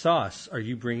 what sauce are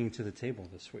you bringing to the table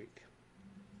this week?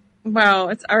 Well,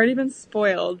 it's already been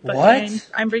spoiled. But What?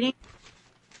 I'm bringing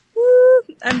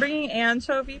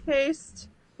anchovy paste,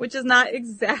 which is not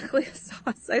exactly a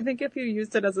sauce. I think if you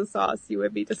used it as a sauce, you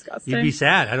would be disgusting. You'd be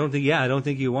sad. I don't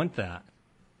think you want that.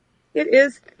 It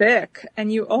is thick, and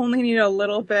you only need a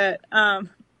little bit.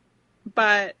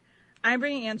 But I'm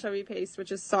bringing anchovy paste,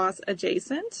 which is sauce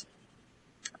adjacent.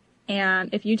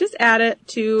 And if you just add it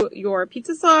to your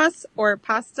pizza sauce or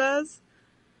pastas,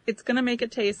 it's going to make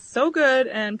it taste so good.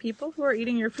 And people who are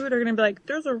eating your food are going to be like,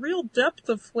 there's a real depth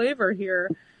of flavor here.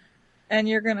 And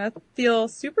you're going to feel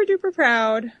super duper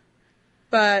proud.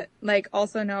 But like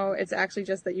also know it's actually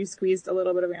just that you squeezed a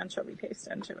little bit of anchovy paste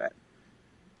into it.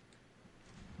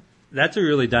 That's a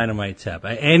really dynamite tip.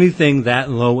 Anything that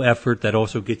low effort that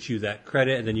also gets you that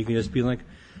credit, and then you can just be like,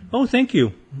 oh, thank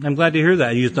you. I'm glad to hear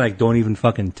that. You just like don't even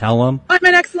fucking tell them. I'm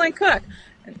an excellent cook.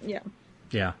 Yeah.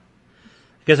 Yeah.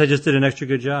 I guess I just did an extra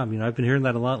good job. I've been hearing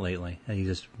that a lot lately. And you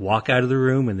just walk out of the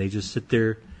room and they just sit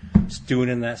there stewing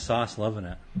in that sauce, loving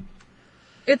it.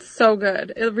 It's so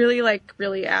good. It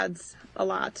really adds a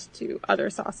lot to other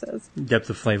sauces. Depth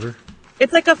of flavor.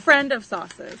 It's like a friend of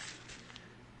sauces.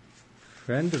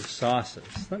 Friend of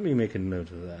sauces. Let me make a note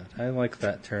of that. I like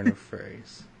that turn of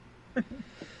phrase.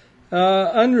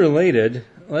 Unrelated,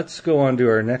 let's go on to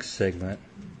our next segment.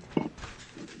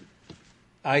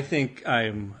 I think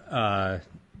I'm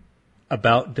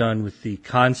about done with the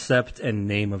concept and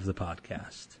name of the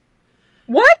podcast.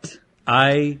 What?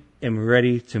 I am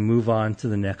ready to move on to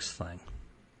the next thing.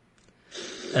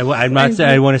 I'm not saying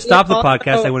I want to stop the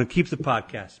podcast. I want to keep the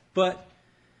podcast. But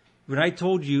when I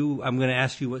told you I'm going to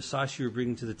ask you what sauce you were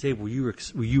bringing to the table,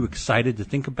 were you excited to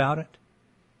think about it?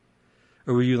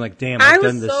 Or were you like, damn, I've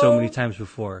done this so many times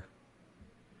before?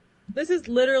 This is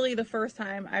literally the first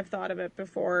time I've thought of it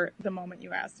before the moment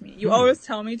you asked me. You always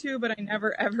tell me to, but I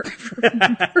never, ever, ever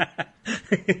remember.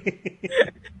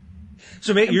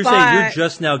 So you're saying you're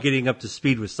just now getting up to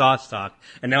speed with Sauce Talk,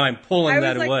 and now I'm pulling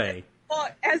that away. Well,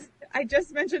 as I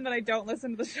just mentioned that I don't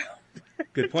listen to the show.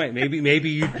 Good point. Maybe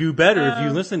you do better if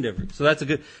you listen to it. So that's a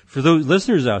good, for those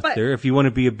listeners out there, if you want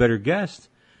to be a better guest,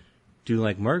 do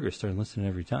like Margaret, start listening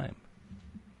every time.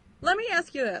 Let me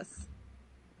ask you this.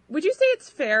 Would you say it's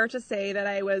fair to say that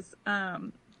I was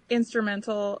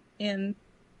instrumental in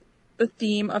the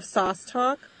theme of Sauce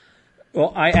Talk?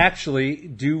 Well, I actually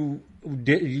do.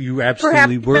 You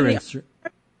absolutely were. You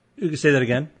can say that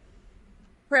again.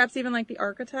 Perhaps even like the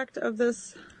architect of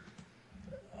this.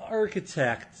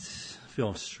 Architect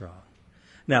feels strong.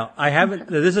 Now, I haven't.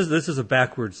 Okay. This is a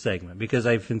backward segment because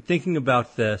I've been thinking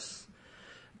about this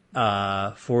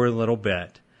for a little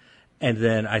bit, and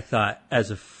then I thought, as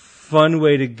a fun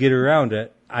way to get around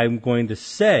it, I'm going to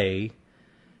say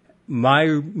my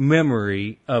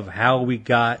memory of how we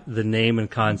got the name and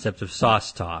concept of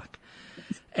Sauce Talk.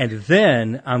 And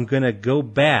then I'm going to go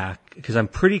back, because I'm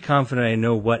pretty confident I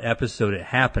know what episode it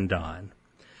happened on.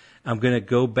 I'm going to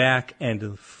go back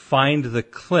and find the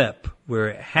clip where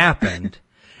it happened,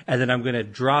 and then I'm going to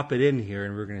drop it in here,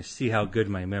 and we're going to see how good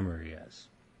my memory is.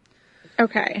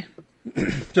 Okay.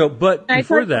 So, but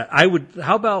before that,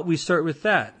 how about we start with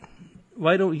that?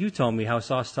 Why don't you tell me how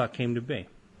Sauce Talk came to be?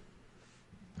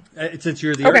 Since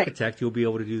you're the architect, you'll be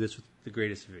able to do this with the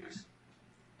greatest of ease.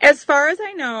 As far as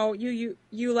I know, you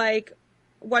like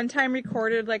one time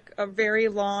recorded like a very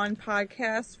long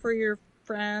podcast for your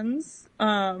friends,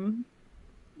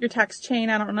 your text chain.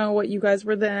 I don't know what you guys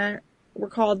were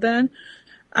called then.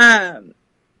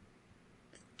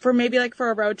 For maybe like for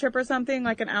a road trip or something,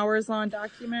 like an hours long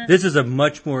document. This is a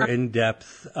much more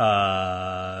in-depth,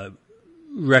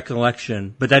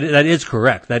 recollection, but that is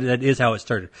correct. That is how it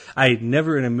started. I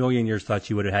never in a million years thought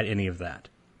you would have had any of that.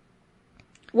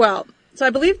 Well, so I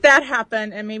believe that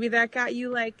happened, and maybe that got you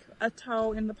like a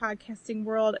toe in the podcasting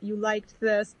world. You liked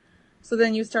this, so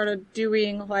then you started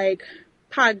doing like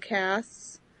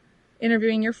podcasts,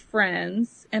 interviewing your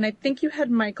friends, and I think you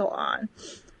had Michael on.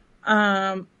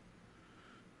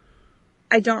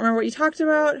 I don't remember what you talked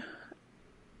about.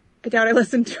 I doubt I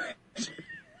listened to it.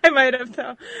 I might have,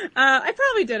 though. I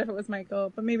probably did if it was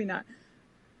Michael, but maybe not.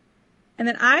 And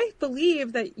then I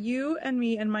believe that you and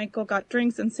me and Michael got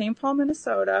drinks in St. Paul,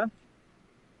 Minnesota.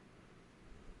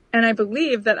 And I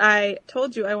believe that I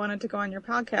told you I wanted to go on your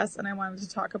podcast and I wanted to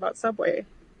talk about Subway.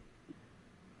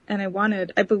 And I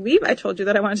believe I told you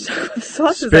that I wanted to talk about the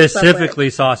sauces at Subway. Specifically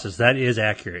sauces. That is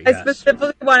accurate, yes. I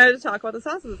specifically wanted to talk about the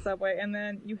sauces at Subway. And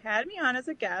then you had me on as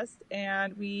a guest,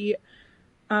 and we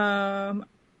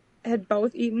had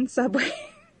both eaten Subway.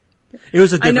 It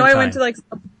was a different I know time. I went to like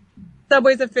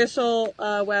Subway's official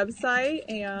website,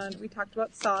 and we talked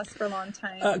about sauce for a long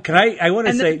time. I want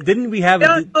to say, didn't we have,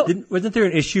 wasn't there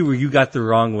an issue where you got the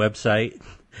wrong website?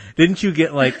 Didn't you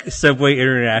get like Subway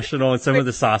International and some of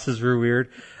the sauces were weird?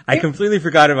 I completely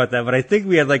forgot about that, but I think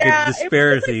we had like a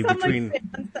disparity between.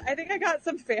 I think I got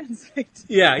some fan sites.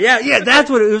 Yeah. That's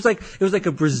what it was like. It was like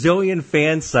a Brazilian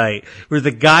fan site where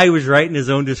the guy was writing his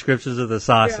own descriptions of the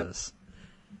sauces.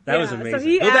 Yeah. That was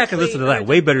amazing. So go back and listen to that.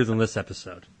 Way better than this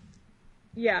episode.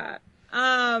 Yeah.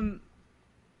 And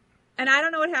I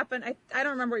don't know what happened. I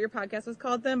don't remember what your podcast was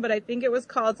called then, but I think it was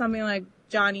called something like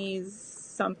Johnny's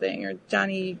something or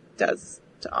Johnny Does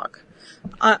Talk.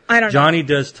 I don't know. Johnny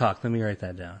Does Talk. Let me write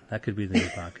that down. That could be the new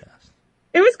podcast.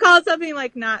 It was called something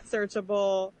like Not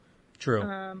Searchable. True.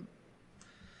 I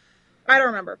don't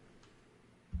remember.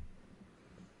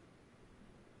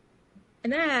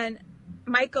 And then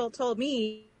Michael told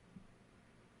me.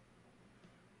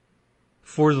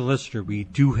 For the listener, we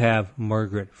do have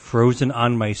Margaret frozen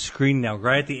on my screen now,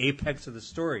 right at the apex of the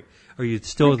story. Are you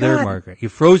still there, God. Margaret? You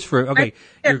froze for, okay,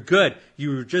 you're good.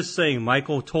 You were just saying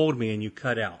Michael told me and you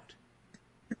cut out.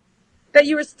 That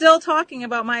you were still talking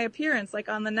about my appearance, like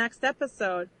on the next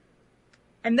episode.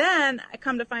 And then I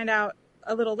come to find out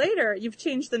a little later, you've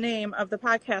changed the name of the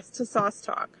podcast to Sauce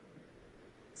Talk.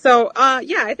 So,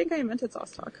 yeah, I think I invented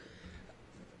Sauce Talk.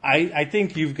 I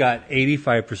think you've got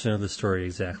 85% of the story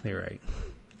exactly right.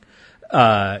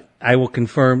 I will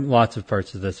confirm lots of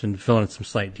parts of this and fill in some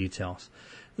slight details.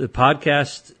 The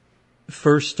podcast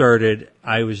first started,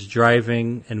 I was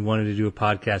driving and wanted to do a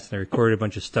podcast, and I recorded a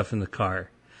bunch of stuff in the car.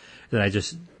 Then I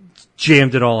just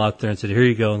jammed it all out there and said, here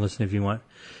you go, and listen if you want.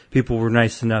 People were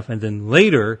nice enough. And then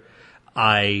later,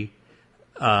 I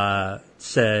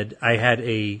said I had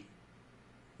a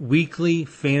weekly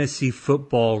fantasy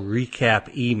football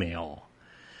recap email.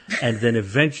 And then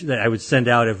eventually I would send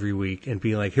out every week and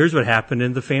be like, here's what happened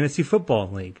in the fantasy football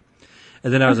league.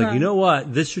 And then I was like, you know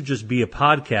what? This should just be a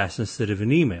podcast instead of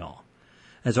an email.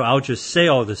 And so I'll just say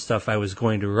all the stuff I was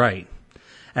going to write.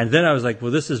 And then I was like,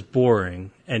 well, this is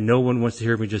boring and no one wants to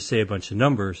hear me just say a bunch of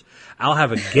numbers. I'll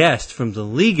have a guest from the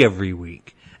league every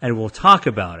week and we'll talk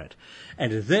about it.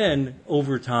 And then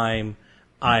over time,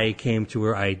 I came to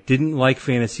where I didn't like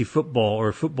fantasy football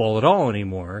or football at all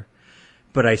anymore,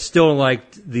 but I still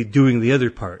liked doing the other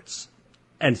parts.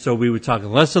 And so we would talk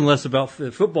less and less about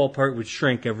the football part would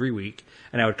shrink every week,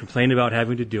 and I would complain about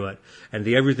having to do it, and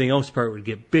the everything else part would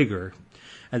get bigger.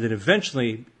 And then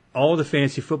eventually, all the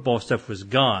fantasy football stuff was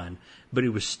gone, but it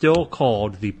was still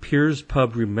called the Piers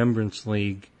Pub Remembrance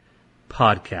League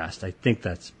podcast. I think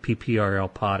that's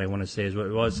PPRL pod, I want to say is what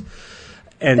it was.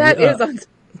 And that is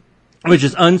which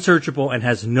is unsearchable and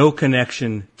has no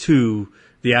connection to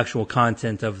the actual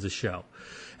content of the show.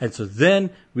 And so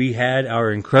then we had our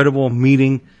incredible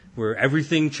meeting where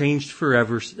everything changed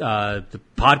forever. The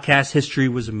podcast history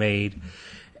was made.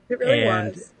 It really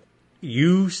was.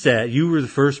 You said you were the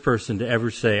first person to ever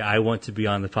say, I want to be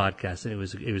on the podcast. And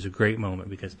it was a great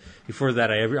moment because before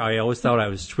that, I always thought I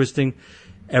was twisting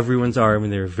everyone's arm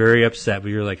and they were very upset. But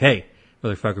you were like, hey,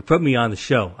 motherfucker, put me on the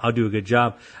show. I'll do a good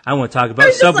job. I want to talk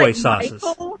about Subway sauces.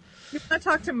 Michael? You want to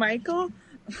talk to Michael?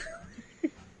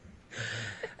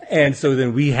 And so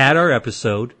then we had our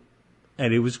episode,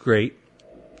 and it was great.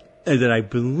 And then I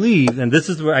believe, and this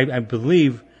is where I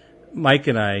believe Mike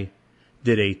and I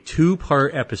did a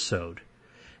 2-part episode.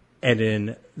 And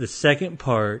in the second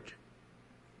part,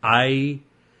 this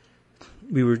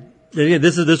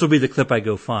will be the clip I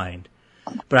go find.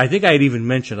 But I think I had even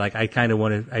mentioned, like, I kind of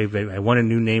I want a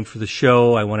new name for the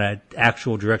show. I want an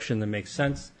actual direction that makes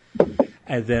sense.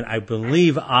 And then I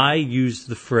believe I used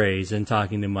the phrase in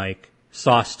talking to Mike,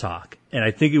 Sauce Talk. And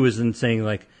I think it was in saying,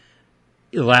 like,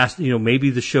 maybe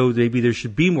there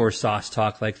should be more sauce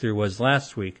talk like there was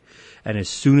last week. And as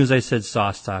soon as I said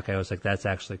sauce talk, I was like, that's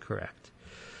actually correct.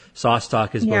 Sauce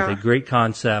talk is both a great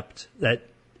concept that,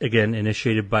 again,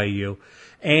 initiated by you,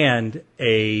 and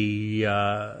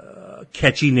a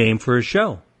catchy name for a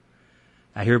show.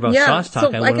 I hear about sauce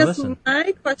talk. I want to listen.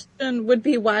 My question would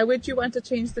be, why would you want to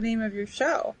change the name of your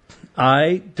show?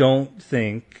 I don't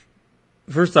think.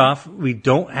 First off, we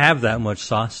don't have that much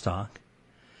sauce talk,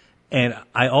 and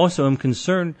I also am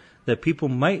concerned that people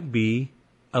might be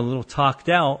a little talked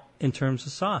out in terms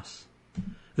of sauce.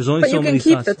 There's only so many sauces. But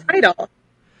you can keep the title.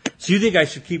 So you think I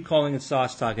should keep calling it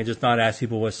sauce talk and just not ask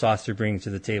people what sauce they're bringing to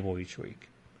the table each week?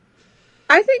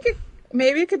 I think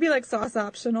maybe it could be like sauce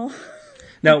optional.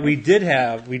 Now, we do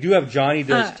have Johnny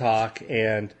Does Talk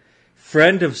and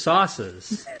Friend of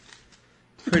Sauces.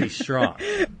 Pretty strong.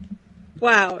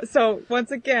 Wow. So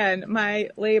once again, my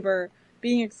labor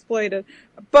being exploited.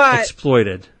 But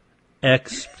Exploited,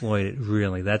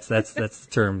 really. That's the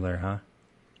term there, huh?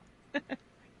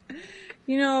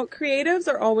 Creatives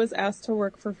are always asked to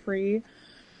work for free.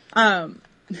 No,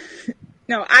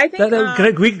 I think.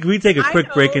 Can we take a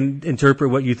quick break and interpret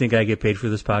what you think I get paid for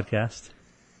this podcast?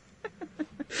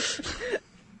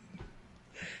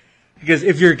 Because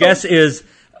if your guess is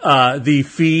the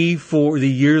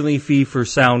yearly fee for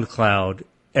SoundCloud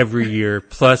every year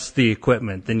plus the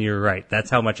equipment, then you're right. That's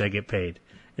how much I get paid.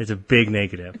 It's a big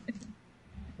negative.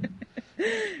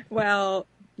 Well,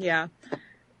 yeah.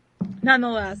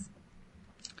 Nonetheless,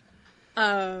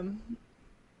 I'm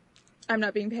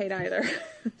not being paid either.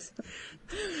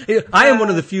 I am one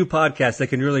of the few podcasts that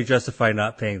can really justify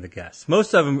not paying the guests.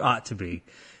 Most of them ought to be,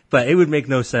 but it would make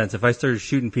no sense if I started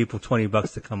shooting people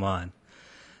 $20 to come on.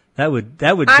 That would.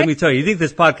 Let me tell you. You think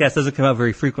this podcast doesn't come out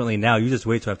very frequently now? You just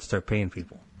wait till I have to start paying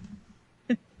people.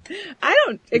 I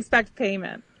don't expect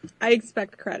payment. I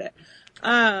expect credit.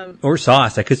 Or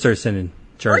sauce. I could start sending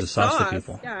jars of sauce to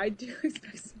people. Yeah, I do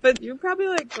expect. But you probably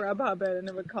like Grubhub it, and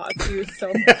it would cost you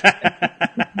so much.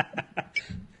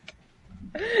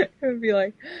 It would be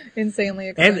like insanely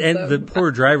expensive. And the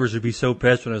poor drivers would be so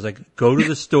pissed when I was like, go to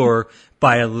the store,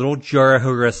 buy a little jar of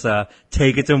harissa,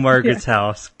 take it to Margaret's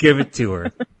house, give it to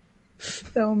her.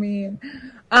 So mean.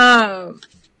 I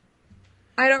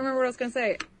don't remember what I was going to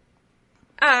say.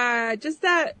 Just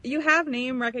that you have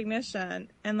name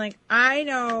recognition. And like, I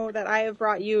know that I have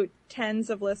brought you tens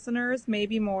of listeners,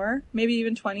 maybe more, maybe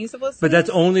even 20s of listeners. But that's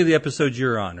only the episodes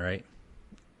you're on, right?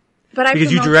 But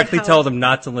because you directly tell them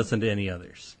not to listen to any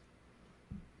others.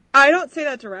 I don't say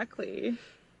that directly.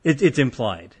 It's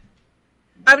implied.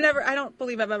 I don't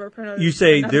believe I've ever promoted. You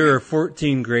say there are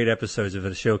 14 great episodes of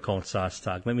a show called Sauce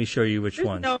Talk. Let me show you which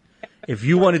ones. No. If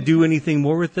you want to do anything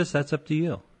more with this, that's up to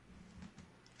you.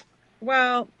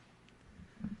 Well,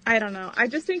 I don't know. I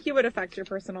just think you would affect your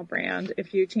personal brand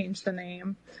if you change the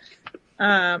name.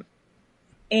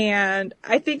 And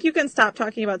I think you can stop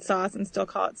talking about sauce and still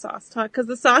call it Sauce Talk, because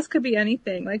the sauce could be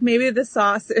anything. Like maybe the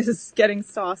sauce is getting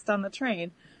sauced on the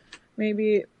train.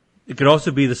 Maybe it could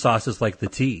also be the sauces like the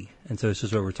tea, and so this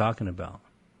is what we're talking about.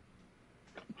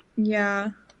 Yeah,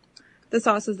 the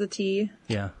sauce is the tea.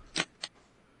 Yeah.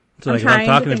 So like if I'm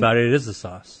talking about it, it is the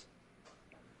sauce.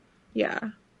 Yeah.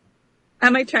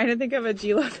 I'm like trying to think of a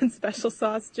G-Love and special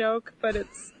sauce joke, but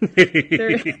it's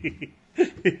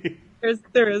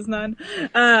there is none.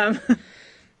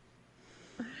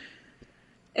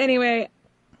 Anyway,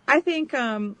 I think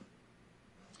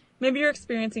maybe you're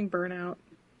experiencing burnout,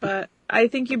 but I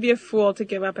think you'd be a fool to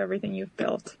give up everything you've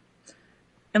built.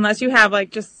 Unless you have like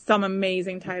just some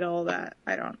amazing title that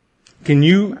I don't. Can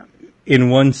you, in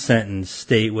one sentence,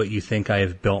 state what you think I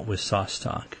have built with Sauce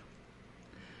Talk?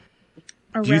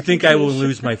 Do you think I will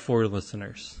lose my 4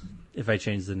 listeners if I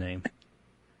change the name?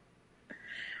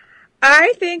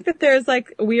 I think that there's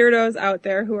like weirdos out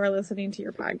there who are listening to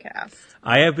your podcast.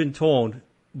 I have been told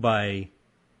by,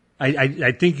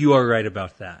 I think you are right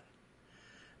about that.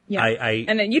 Yeah.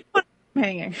 And then you don't want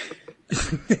hanging.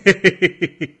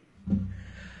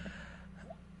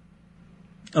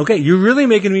 Okay, you're really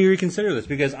making me reconsider this,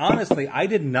 because honestly, I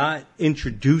did not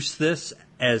introduce this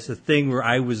as a thing where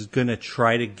I was going to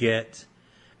try to get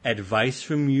advice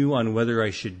from you on whether I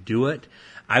should do it.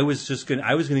 I was going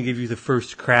to give you the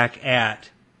first crack at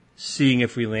seeing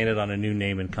if we landed on a new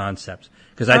name and concept,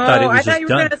 because I thought it was just done. I thought you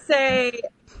were going to say,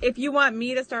 if you want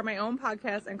me to start my own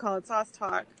podcast and call it Sauce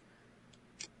Talk.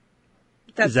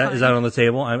 Is that on the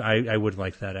table? I would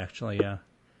like that, actually, yeah.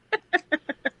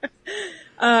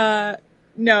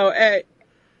 No,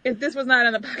 if this was not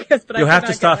on the podcast, but you'll have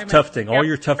to stop tufting. All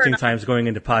your tufting time's going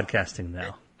into podcasting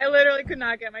now. I literally could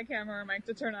not get my camera or mic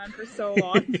to turn on for so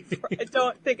long. I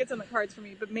don't think it's in the cards for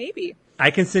me, but maybe. I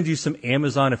can send you some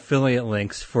Amazon affiliate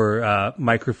links for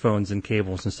microphones and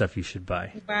cables and stuff you should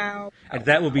buy. Wow. And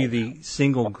that will be the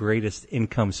single greatest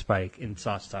income spike in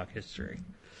Sauce Talk history.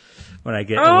 When I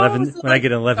get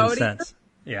 11 cents.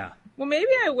 Yeah. Well, maybe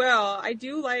I will. I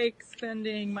do like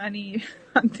spending money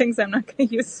on things I'm not going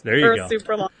to use There you for go. a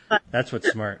super long time. That's what's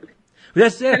smart.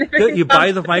 That's it. You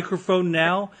buy the microphone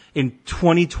now. In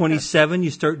 2027,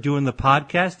 you start doing the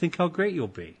podcast. Think how great you'll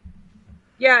be.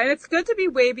 Yeah, and it's good to be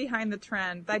way behind the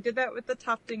trend. I did that with the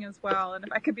tufting as well. And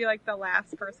if I could be like the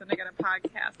last person to get a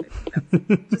podcast, I think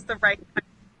that's just the right time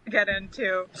to get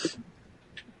into.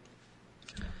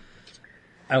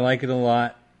 I like it a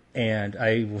lot, and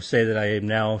I will say that I am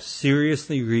now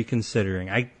seriously reconsidering.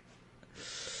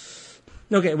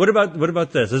 Okay, what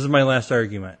about this? This is my last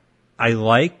argument. I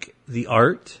like the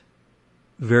art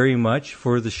very much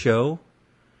for the show,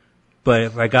 but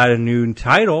if I got a new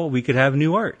title, we could have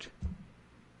new art.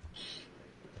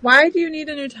 Why do you need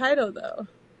a new title, though?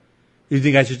 You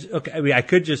think I should? Okay, I mean, I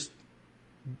could just.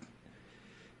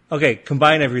 Okay,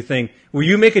 combine everything. Will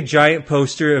you make a giant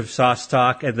poster of Sauce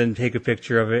Talk and then take a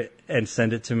picture of it and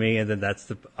send it to me, and then that's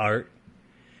the art?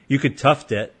 You could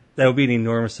tuft it. That would be an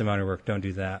enormous amount of work. Don't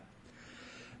do that.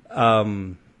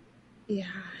 Yeah.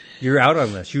 You're out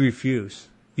on this. You refuse.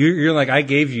 You're like, I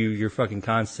gave you your fucking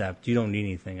concept. You don't need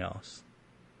anything else.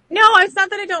 No, it's not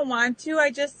that I don't want to.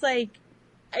 I just, like,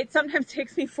 it sometimes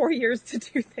takes me 4 years to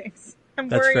do things.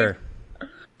 That's fair.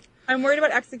 I'm worried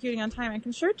about executing on time. I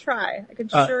can sure try.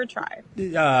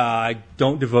 I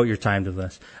don't devote your time to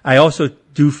this. I also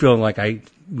do feel like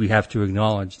we have to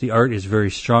acknowledge the art is very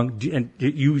strong. And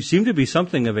you seem to be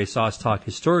something of a Sauce Talk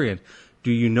historian.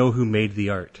 Do you know who made the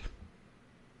art?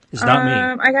 It's not me.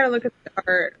 I gotta look at the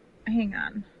art. Hang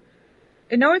on.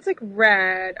 I know it's like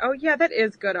red. Oh yeah, that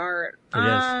is good art. It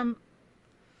is.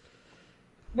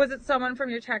 Was it someone from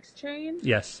your text chain?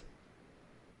 Yes.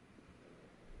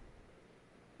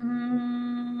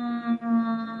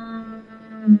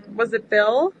 Was it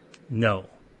Bill? No.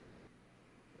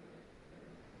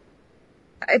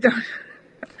 I don't.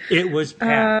 It was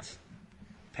Pat.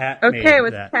 Pat made okay, it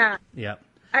was that. Pat. Yep.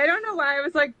 I don't know why I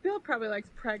was like, Bill probably likes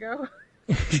Prego.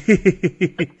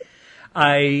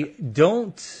 I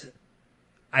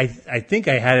think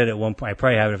I had it at one point. I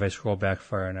probably have it if I scroll back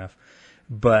far enough.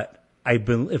 But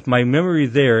if my memory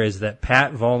there is that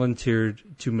Pat volunteered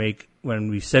to make, when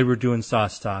we said we're doing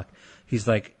Sauce Talk, he's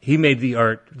like, he made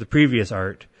the previous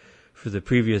art for the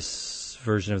previous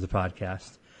version of the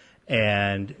podcast.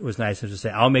 And it was nice of him to say,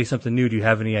 I'll make something new. Do you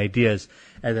have any ideas?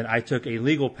 And then I took a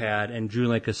legal pad and drew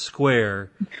like a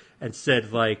square and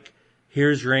said, like,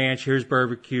 here's ranch, here's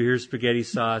barbecue, here's spaghetti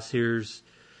sauce, here's,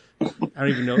 I don't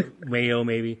even know, mayo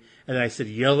maybe. And then I said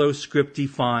yellow scripty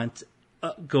font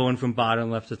going from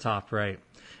bottom left to top right.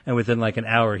 And within like an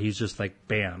hour, he's just like,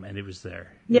 bam, and it was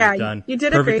there. Yeah, was done. You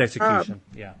did Perfect a great execution.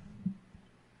 job.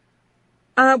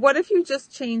 Yeah. What if you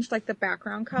just changed like the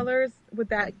background colors? Would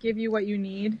that give you what you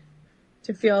need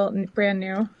to feel brand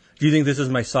new? Do you think this is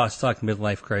my Sauce Talk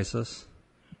midlife crisis?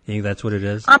 You think that's what it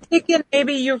is? I'm thinking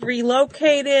maybe you've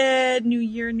relocated, new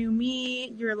year, new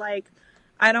me. You're like,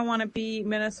 I don't want to be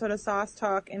Minnesota Sauce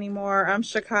Talk anymore. I'm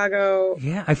Chicago.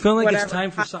 Yeah, I feel like whatever. it's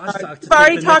time for Sauce Talk to We've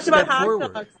already take the talked next about step hot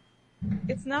forward. dogs.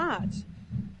 It's not.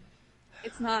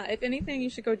 It's not. If anything,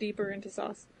 you should go deeper into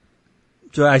sauce.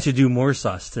 So I should do more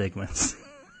sauce segments.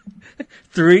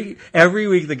 Every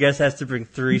week the guest has to bring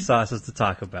 3 sauces to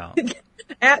talk about.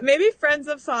 Maybe Friends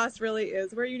of Sauce really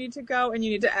is where you need to go, and you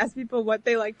need to ask people what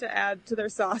they like to add to their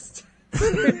sauce.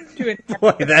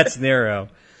 Boy, that's narrow.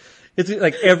 It's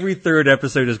like every third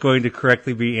episode is going to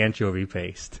correctly be anchovy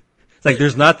paste. It's like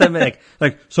there's not that many.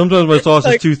 Like sometimes my sauce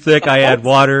is too thick, I add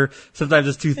water. Sometimes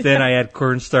it's too thin, I add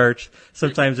cornstarch.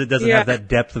 Sometimes it doesn't have that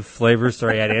depth of flavor, so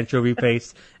I add anchovy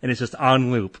paste, and it's just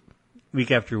on loop,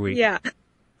 week after week. Yeah.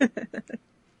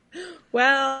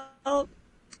 Well,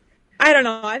 I don't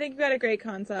know. I think you've got a great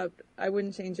concept. I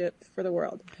wouldn't change it for the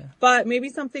world. Okay. But maybe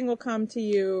something will come to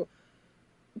you.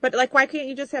 But, like, why can't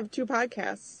you just have 2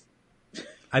 podcasts?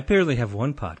 I barely have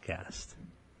 1 podcast.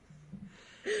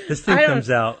 This thing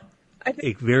comes out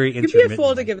very intermittent. You'd be a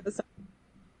fool to give this up.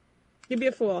 You'd be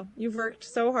a fool. You've worked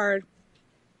so hard.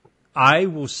 I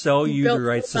will sell you the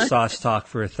rights to Sauce Talk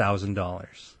for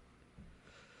 $1,000.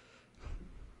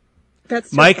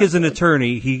 Mike is an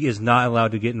attorney. He is not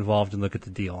allowed to get involved and look at the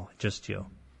deal. Just you.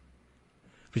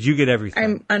 But you get everything.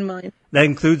 I'm unmindful. That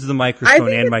includes the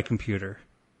microphone and my computer.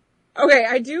 Okay,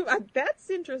 I do. That's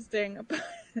interesting.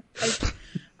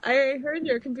 I heard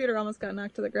your computer almost got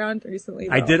knocked to the ground recently.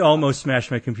 I though. did almost smash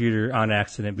my computer on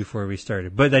accident before we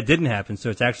started, but that didn't happen, so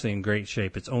it's actually in great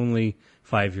shape. It's only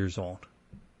 5 years old.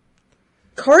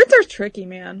 Cords are tricky,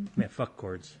 man. Man, fuck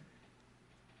cords.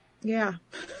 Yeah.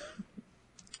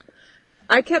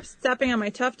 I kept stepping on my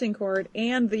tufting cord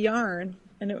and the yarn,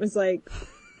 and it was like,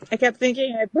 I kept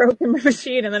thinking I'd broken my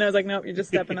machine, and then I was like, nope, you're just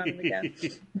stepping on it again.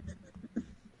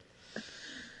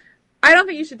 I don't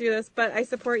think you should do this, but I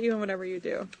support you in whatever you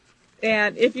do.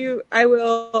 And I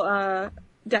will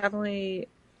definitely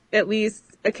at least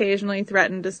occasionally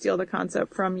threaten to steal the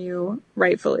concept from you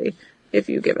rightfully if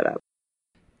you give it up.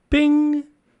 Bing!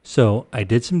 So I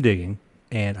did some digging,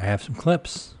 and I have some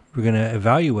clips. We're going to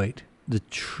evaluate the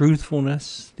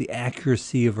truthfulness, the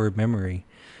accuracy of our memory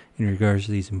in regards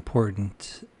to these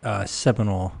important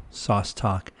seminal Sauce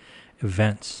Talk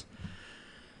events.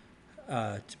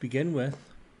 To begin with,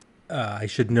 I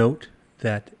should note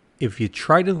that if you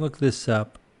try to look this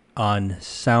up on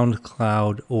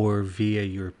SoundCloud or via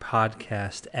your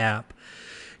podcast app,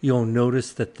 you'll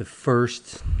notice that the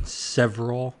first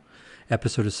several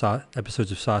episodes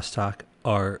of Sauce Talk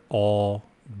are all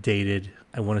dated,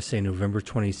 I want to say November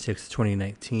 26th,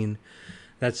 2019.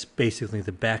 That's basically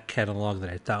the back catalog that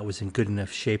I thought was in good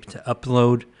enough shape to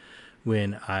upload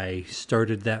when I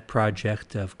started that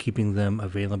project of keeping them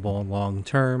available long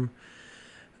term.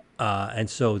 And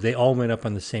so they all went up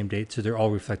on the same date, so they're all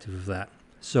reflective of that.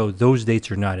 So those dates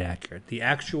are not accurate. The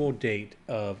actual date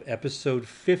of episode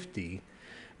 50,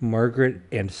 Margaret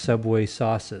and Subway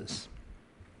Sauces,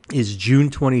 is June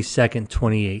 22nd,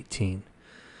 2018.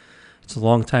 It's a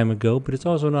long time ago, but it's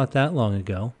also not that long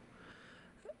ago.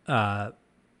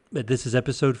 But this is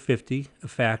episode 50, a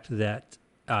fact that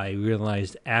I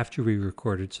realized after we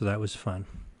recorded, so that was fun.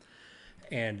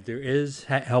 And there is,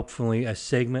 helpfully, a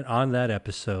segment on that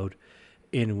episode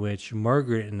in which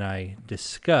Margaret and I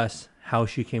discuss how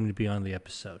she came to be on the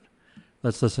episode.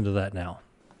 Let's listen to that now.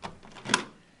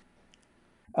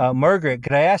 Margaret,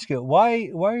 could I ask you,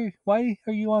 why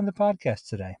are you on the podcast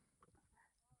today?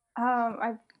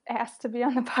 I've asked to be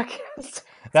on the podcast.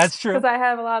 That's true. Because I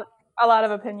have a lot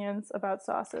of opinions about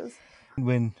sauces.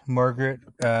 When Margaret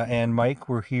and Mike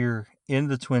were here in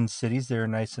the Twin Cities, they were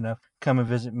nice enough to come and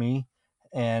visit me,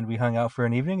 and we hung out for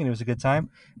an evening, and it was a good time.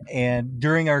 And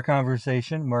during our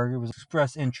conversation, Margaret was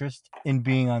expressed interest in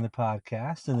being on the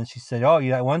podcast, and then she said, "Oh,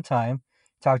 yeah, that one time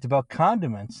talked about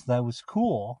condiments. That was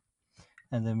cool."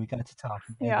 And then we got to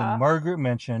talking. And then Margaret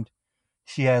mentioned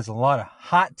she has a lot of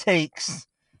hot takes,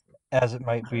 as it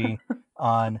might be,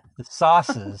 on the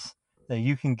sauces that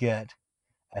you can get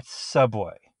at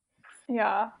Subway.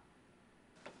 Yeah.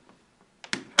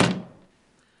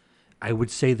 I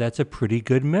would say that's a pretty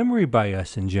good memory by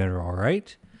us in general,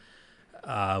 right?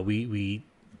 We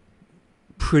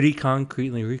pretty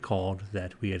concretely recalled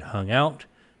that we had hung out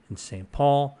in St.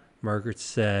 Paul. Margaret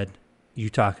said, "You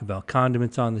talk about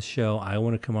condiments on the show. I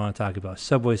want to come on and talk about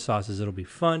Subway sauces. It'll be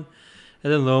fun."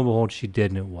 And then lo and behold, she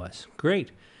did, and it was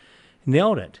great.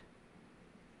 Nailed it.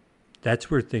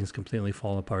 That's where things completely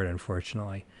fall apart,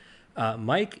 unfortunately.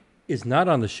 Mike is not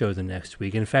on the show the next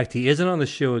week. In fact, he isn't on the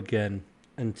show again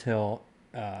until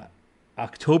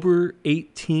October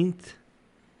 18th,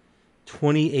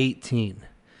 2018.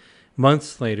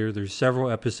 Months later, there's several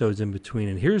episodes in between.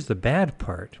 And here's the bad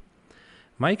part.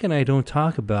 Mike and I don't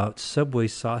talk about Subway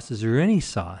sauces or any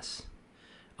sauce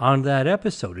on that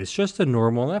episode. It's just a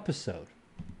normal episode.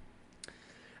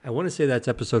 I want to say that's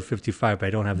episode 55, but I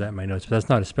don't have that in my notes. But that's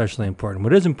not especially important.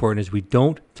 What is important is we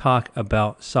don't talk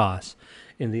about sauce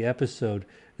in the episode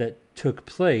that took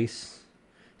place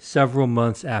several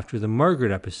months after the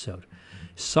Margaret episode.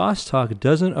 Sauce Talk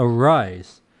doesn't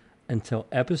arise until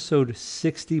episode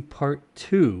 60, part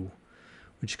 2,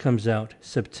 which comes out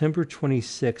September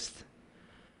 26th,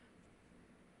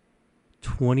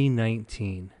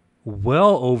 2019.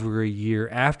 Well over a year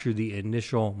after the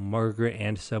initial Margaret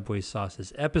and Subway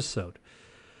Sauces episode.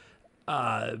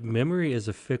 Memory is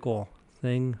a fickle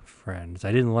thing, friends.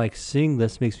 I didn't like seeing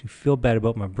this. Makes me feel bad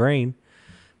about my brain.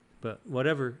 But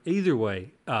whatever. Either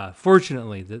way,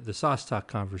 fortunately, the Sauce Talk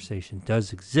conversation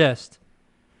does exist.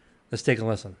 Let's take a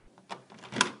listen.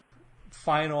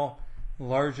 Final,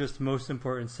 largest, most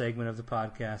important segment of the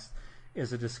podcast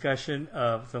is a discussion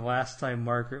of the last time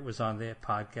Margaret was on the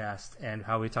podcast and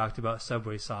how we talked about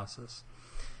Subway sauces.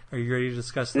 Are you ready to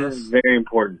discuss this? This is very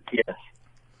important, yes.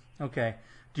 Okay.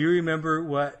 Do you remember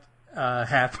what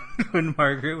happened when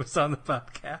Margaret was on the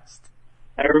podcast?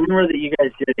 I remember that you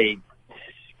guys did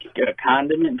a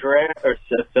condiment draft or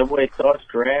Subway sauce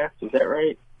draft. Is that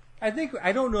right?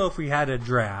 I don't know if we had a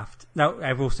draft. Now,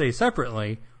 I will say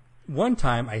separately, one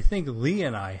time I think Lee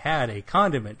and I had a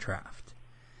condiment draft.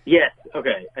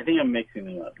 Okay, I think I'm mixing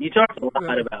them up. You talked a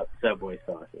lot about Subway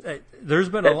sauces. Hey, there's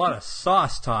been a lot of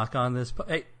sauce talk on this.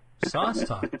 Hey, sauce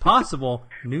talk. Possible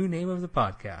new name of the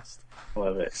podcast.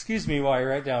 Love it. Excuse me while I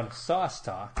write down sauce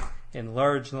talk in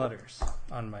large letters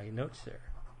on my notes there.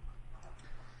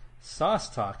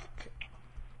 Sauce talk.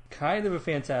 Kind of a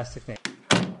fantastic name.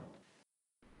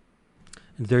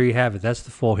 And there you have it. That's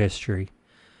the full history.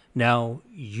 Now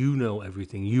you know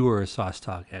everything. You are a sauce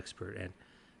talk expert. And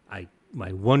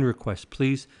my one request,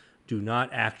 please do not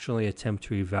actually attempt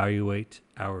to evaluate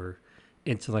our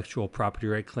intellectual property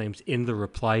right claims in the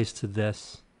replies to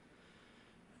this.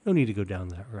 No need to go down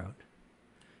that route.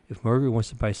 If Margaret wants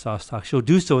to buy sauce talk, she'll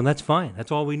do so, and that's fine.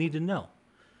 That's all we need to know.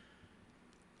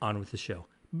 On with the show.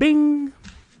 Bing!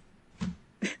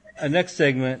 Next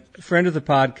segment, friend of the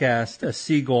podcast, a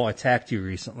seagull attacked you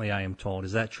recently, I am told.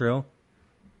 Is that true?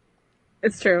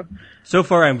 It's true. So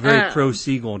far, I'm very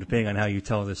pro-seagull, depending on how you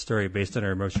tell this story, based on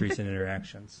our most recent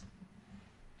interactions.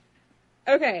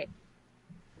 Okay.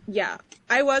 Yeah.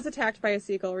 I was attacked by a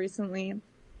seagull recently.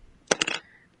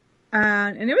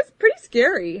 And it was pretty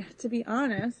scary, to be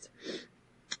honest.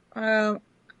 I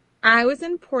was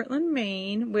in Portland,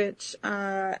 Maine, which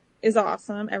is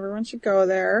awesome. Everyone should go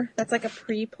there. That's like a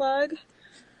pre-plug.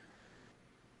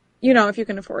 You know, if you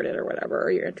can afford it or whatever,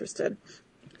 or you're interested.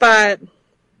 But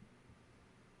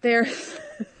there's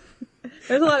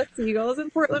a lot of seagulls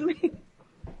in Portland, Maine.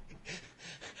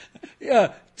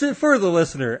 Yeah, for the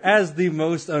listener, as the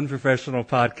most unprofessional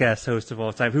podcast host of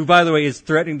all time, who, by the way, is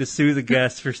threatening to sue the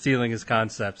guest for stealing his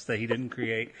concepts that he didn't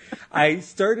create, I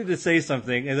started to say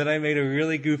something, and then I made a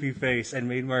really goofy face and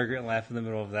made Margaret laugh in the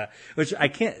middle of that, which I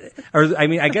can't,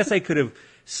 I guess I could have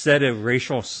said a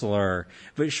racial slur,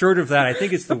 but short of that, I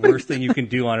think it's the worst thing you can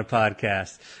do on a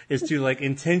podcast is to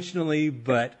intentionally,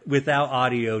 but without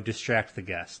audio, distract the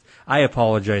guest. I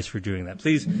apologize for doing that.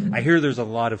 Please, I hear there's a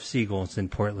lot of seagulls in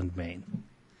Portland, Maine.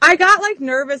 I got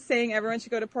nervous saying everyone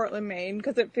should go to Portland, Maine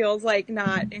because it feels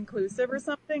not inclusive or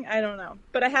something. I don't know.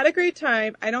 But I had a great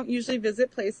time. I don't usually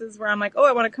visit places where I'm like, oh,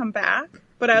 I want to come back.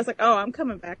 But I was like, oh, I'm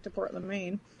coming back to Portland,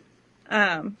 Maine.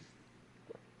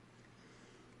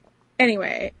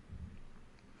 Anyway.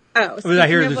 Oh, so I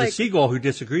hear there's a seagull who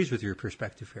disagrees with your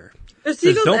perspective here. There's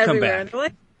seagulls don't everywhere. Come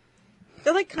back.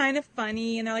 They're kind of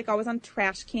funny, and they're always on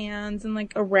trash cans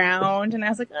and around. And I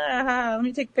was like, let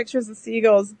me take pictures of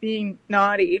seagulls being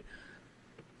naughty.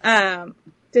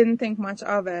 Didn't think much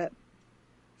of it.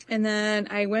 And then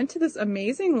I went to this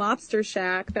amazing lobster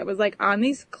shack that was on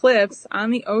these cliffs on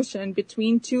the ocean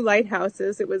between two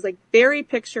lighthouses. It was very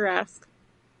picturesque.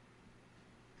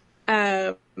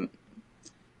 And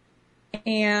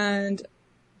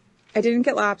I didn't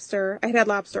get lobster. I had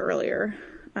lobster earlier.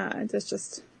 It's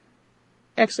just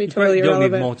actually totally irrelevant. You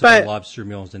don't need multiple lobster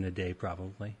meals in a day,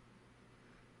 probably.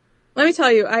 Let me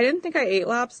tell you, I didn't think I ate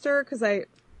lobster because I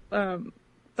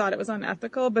thought it was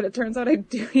unethical, but it turns out I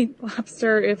do eat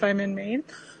lobster if I'm in Maine,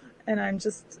 and I'm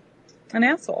just an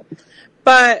asshole.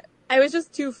 But I was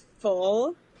just too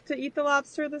full to eat the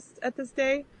lobster at this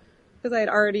day because I had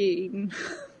already eaten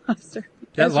lobster.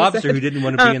 That lobster who didn't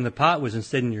want to be in the pot was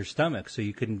instead in your stomach, so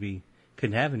you couldn't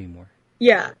have any more.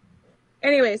 Yeah.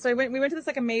 Anyway, so we went to this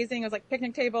amazing, it was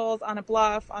picnic tables on a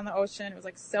bluff on the ocean. It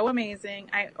was so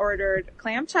amazing. I ordered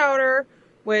clam chowder,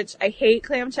 which I hate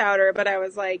clam chowder, but I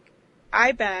was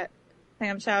I bet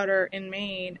clam chowder in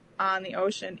Maine on the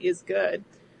ocean is good.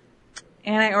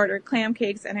 And I ordered clam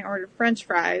cakes and I ordered French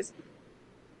fries.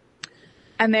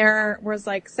 And there was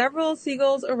several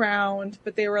seagulls around,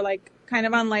 but they were kind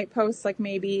of on light posts,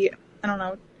 maybe, I don't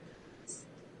know,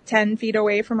 10 feet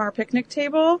away from our picnic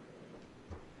table.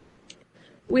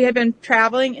 We had been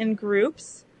traveling in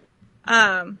groups.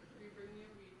 I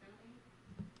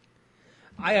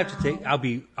have to take, I'll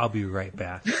be right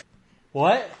back.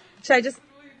 What? Should I just?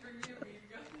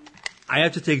 I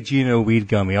have to take Gino weed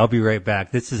gummy. I'll be right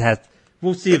back.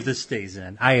 We'll see if this stays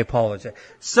in. I apologize.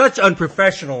 Such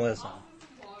unprofessionalism.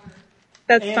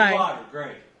 That's and fine. Water,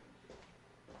 great.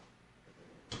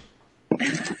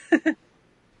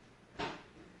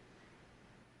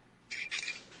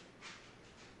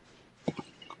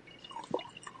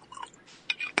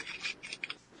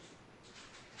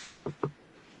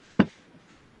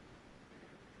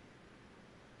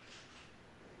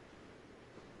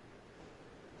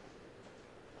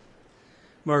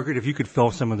 Margaret, if you could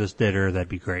fill some of this dead air, that'd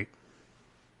be great.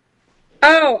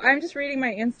 Oh, I'm just reading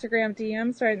my Instagram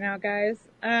DMs right now, guys.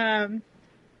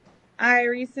 I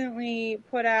recently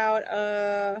put out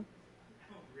a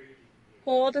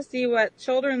poll to see what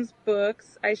children's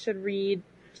books I should read,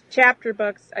 chapter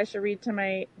books I should read to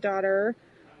my daughter,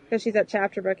 because she's at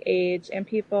chapter book age, and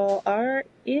people are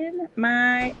in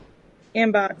my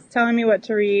inbox telling me what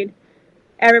to read.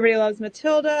 Everybody Loves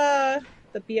Matilda,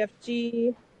 the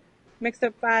BFG, Mixed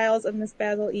Up Files of Miss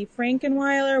Basil E.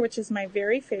 Frankenweiler, which is my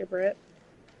very favorite.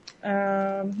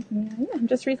 I'm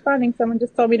just responding. Someone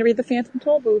just told me to read The Phantom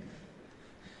Tollbooth.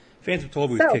 Phantom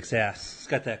Tollbooth kicks ass. It's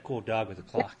got that cool dog with a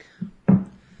clock. He's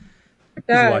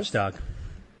a watchdog.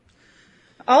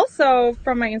 Also,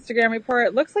 from my Instagram report,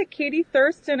 it looks like Katie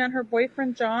Thurston and her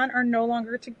boyfriend John are no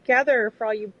longer together, for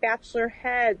all you bachelor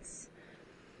heads.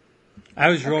 I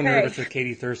was real nervous with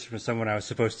Katie Thurston from someone I was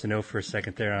supposed to know for a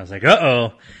second there, and I was like,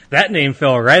 uh-oh, that name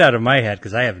fell right out of my head,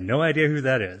 because I have no idea who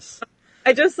that is.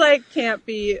 I just, can't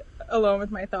be alone with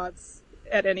my thoughts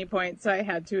at any point, so I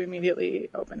had to immediately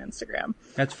open Instagram.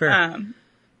 That's fair.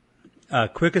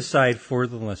 Quick aside for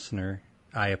the listener,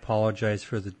 I apologize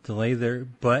for the delay there,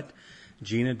 but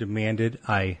Gina demanded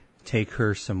I take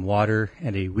her some water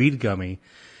and a weed gummy,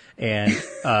 and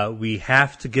we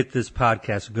have to get this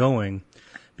podcast going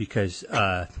because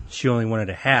she only wanted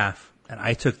a half, and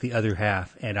I took the other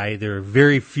half, and there are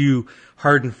very few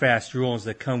hard and fast rules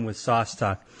that come with Sauce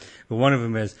Talk, but one of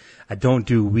them is I don't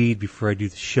do weed before I do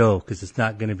the show because it's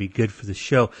not going to be good for the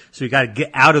show, so we got to get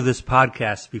out of this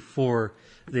podcast before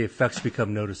the effects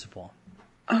become noticeable.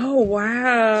 Oh,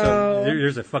 wow. So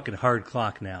there's a fucking hard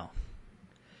clock now.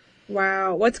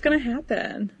 Wow. What's going to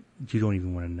happen? You don't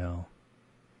even want to know.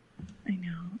 I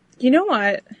know. You know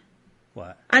what?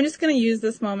 What? I'm just going to use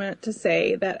this moment to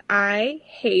say that I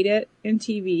hate it in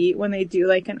TV when they do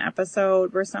an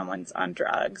episode where someone's on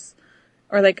drugs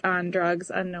or on drugs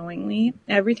unknowingly.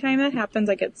 Every time that happens,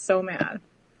 I get so mad.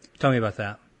 Tell me about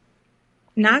that.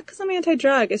 Not because I'm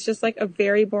anti-drug. It's just a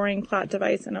very boring plot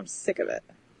device and I'm sick of it.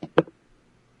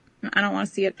 I don't want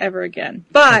to see it ever again.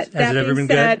 But has it ever been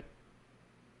good?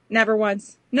 Never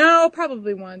once. No,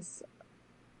 probably once.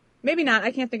 Maybe not.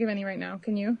 I can't think of any right now.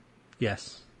 Can you?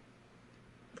 Yes.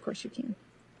 Of course you can.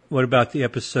 What about the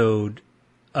episode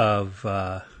of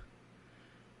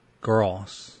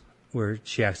Girls where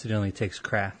she accidentally takes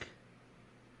crack?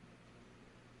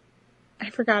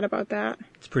 I forgot about that.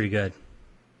 It's pretty good.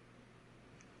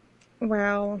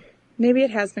 Well, maybe it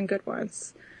has been good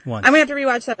once. Once. I'm going to have to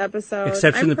rewatch that episode.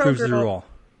 Exception that proves the rule.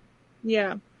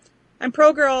 Yeah. I'm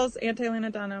pro-girls, anti-Lena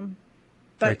Dunham.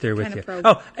 But right there with you. Pro.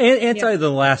 Oh, and anti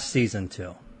the last season,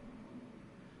 too.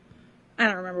 I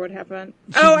don't remember what happened.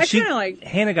 I kind of like...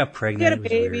 Hannah got pregnant. She had a it was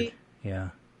baby. Weird. Yeah.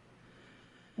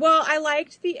 Well, I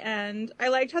liked the end. I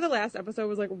liked how the last episode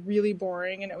was really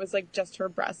boring and it was just her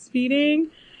breastfeeding.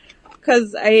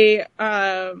 Because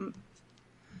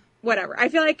whatever. I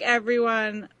feel like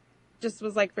everyone just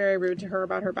was very rude to her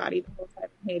about her body the whole time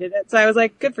and hated it. So I was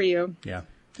like, good for you. Yeah.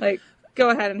 Go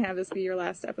ahead and have this be your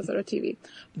last episode of TV.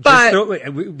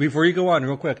 But before you go on,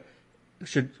 real quick,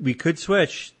 we could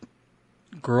switch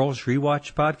Girls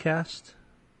Rewatch podcast.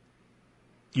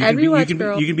 You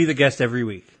can be the guest every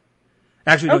week.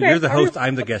 Actually, no, you're the host.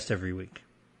 I'm the guest every week.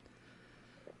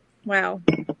 Wow.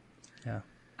 Yeah.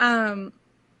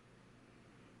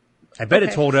 I bet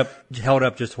it's held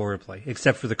up just horribly,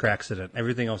 except for the crack accident.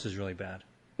 Everything else is really bad.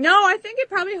 No, I think it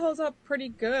probably holds up pretty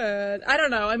good. I don't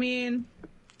know. I mean,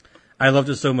 I loved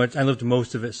it so much. I loved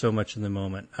most of it so much in the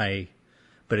moment.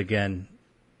 But again,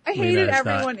 I hated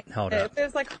everyone. Held up.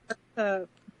 There's I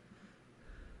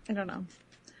don't know.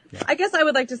 Yeah. I guess I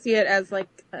would like to see it as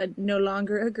no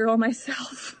longer a girl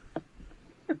myself.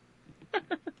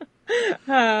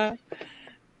 Yeah,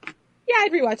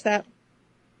 I'd rewatch that.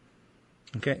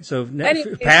 Okay, so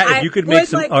anyway, Pat, if you could make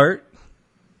some art.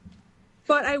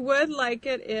 But I would like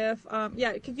it if,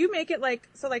 could you make it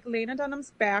Lena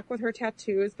Dunham's back with her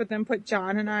tattoos, but then put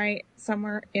John and I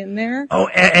somewhere in there? Oh,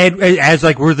 and as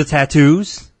we're the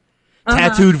tattoos?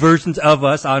 Tattooed versions of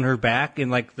us on her back in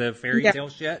the fairy tale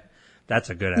shit? That's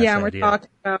a good ass idea. Yeah, we're talking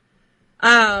about.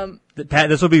 Pat,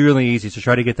 this will be really easy, so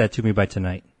try to get that to me by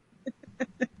tonight.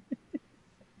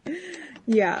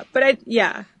 Yeah, but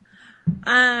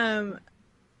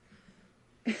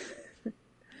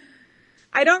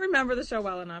I don't remember the show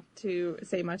well enough to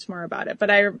say much more about it, but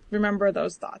I remember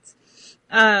those thoughts.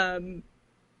 But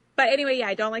anyway,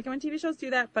 I don't like it when TV shows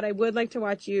do that, but I would like to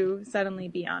watch you suddenly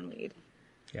be on weed.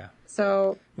 Yeah.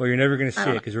 So. Well, you're never going to see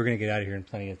it because we're going to get out of here in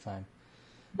plenty of time.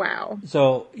 Wow.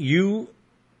 So you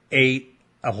ate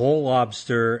a whole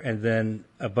lobster and then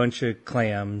a bunch of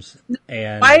clams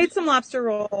and. I ate some lobster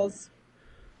rolls.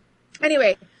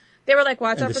 Anyway, they were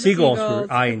watch out for the seagulls. The seagulls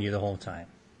were eyeing you the whole time.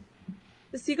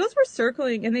 The seagulls were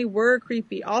circling and they were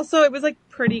creepy. Also, it was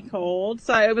pretty cold.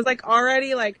 So it was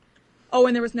already and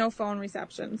there was no phone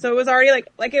reception. So it was already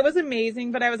it was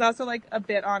amazing, but I was also a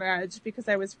bit on edge because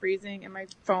I was freezing and my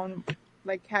phone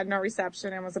like had no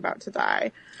reception and was about to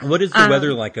die. What is the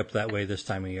weather like up that way this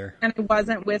time of year? And I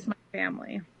wasn't with my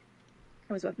family.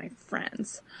 I was with my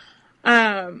friends.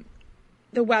 The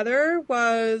weather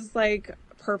was like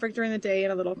perfect during the day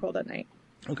and a little cold at night.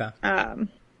 Okay.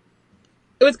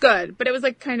 It was good, but it was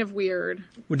like kind of weird.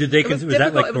 Well, was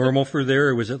that like normal for there,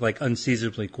 or was it like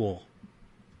unseasonably cool?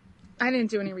 I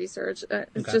didn't do any research.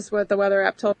 It's just what the weather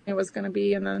app told me it was going to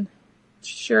be, and then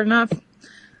sure enough,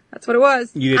 that's what it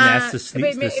was. You didn't ask the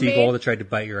seagull that tried to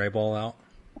bite your eyeball out?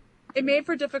 It made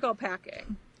for difficult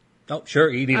packing. Oh, sure.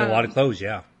 You need a lot of clothes,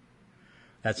 yeah.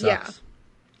 That sucks.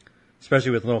 Yeah.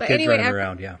 Especially with little kids running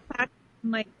around, yeah.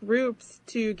 Like groups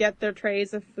to get their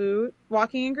trays of food,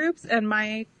 walking in groups,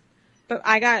 but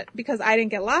because I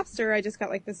didn't get lobster, I just got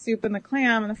like the soup and the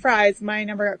clam and the fries. My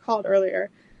number got called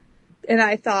earlier. And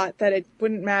I thought that it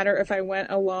wouldn't matter if I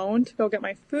went alone to go get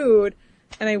my food.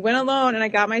 And I went alone and I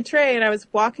got my tray and I was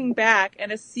walking back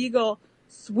and a seagull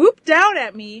swooped down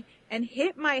at me and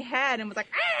hit my head and was like,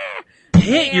 ah!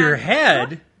 Hit your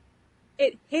head?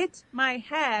 It hit my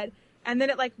head and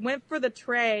then it like went for the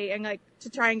tray and like to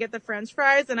try and get the French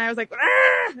fries and I was like,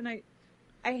 ah! And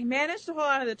I managed to hold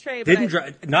on to the tray.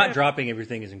 But not dropping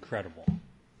everything is incredible.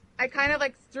 I kind of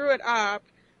like threw it up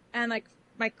and like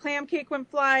my clam cake went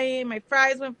flying, my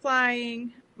fries went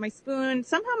flying, my spoon.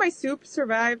 Somehow my soup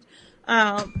survived.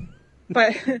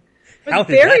 But it was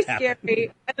very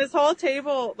scary. And this whole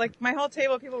table, like my whole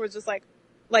table, people were just like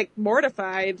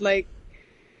mortified, like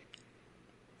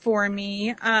for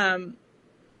me.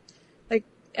 Like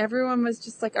everyone was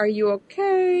just like, are you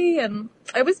okay? And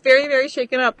I was very, very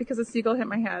shaken up because a seagull hit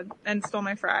my head and stole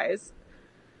my fries.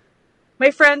 My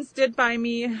friends did buy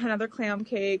me another clam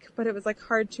cake, but it was like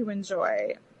hard to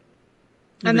enjoy.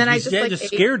 And then I just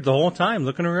scared the whole time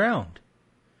looking around.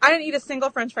 I didn't eat a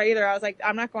single French fry either. I was like,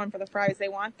 I'm not going for the fries. They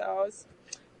want those.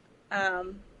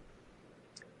 It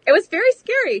was very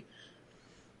scary.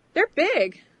 They're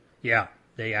big. Yeah,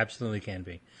 they absolutely can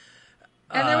be.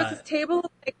 And there was this table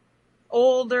of like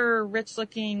older,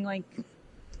 rich-looking, like,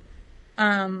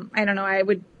 I don't know, I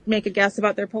would make a guess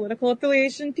about their political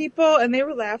affiliation people, and they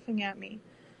were laughing at me.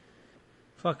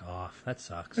 Fuck off. That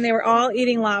sucks. And they were all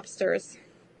eating lobsters.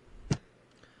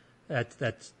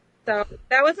 That's... So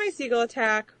that was my seagull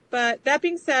attack. But that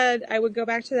being said, I would go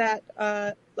back to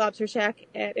that lobster shack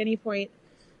at any point.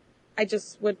 I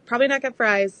just would probably not get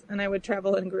fries, and I would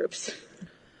travel in groups.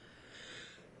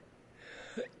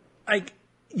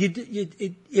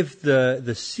 If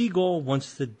the seagull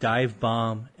wants to dive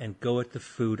bomb and go at the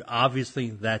food, obviously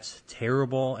that's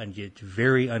terrible and it's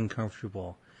very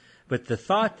uncomfortable. But the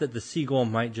thought that the seagull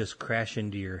might just crash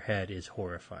into your head is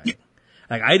horrifying.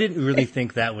 Like, I didn't really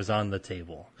think that was on the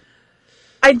table.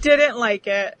 I didn't like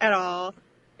it at all.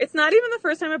 It's not even the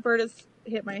first time a bird has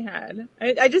hit my head.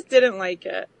 I just didn't like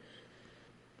it.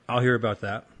 I'll hear about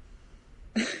that.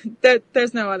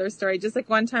 There's no other story. Just like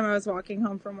one time I was walking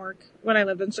home from work when I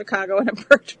lived in Chicago and a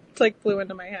bird like flew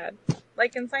into my head.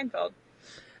 Like in Seinfeld.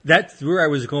 That's where I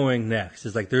was going next.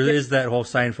 Is like there is that whole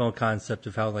Seinfeld concept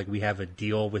of how like we have a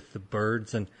deal with the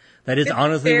birds, and that is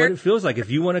honestly what it feels like. If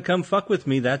you want to come fuck with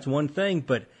me, that's one thing,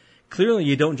 but clearly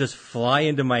you don't just fly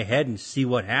into my head and see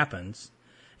what happens.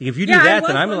 If you do that,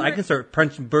 then I can start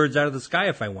punching birds out of the sky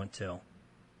if I want to.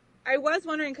 I was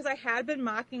wondering because I had been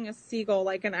mocking a seagull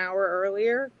like an hour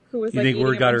earlier who was you like. You think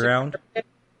word got around?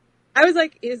 I was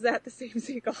like, "Is that the same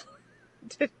seagull?"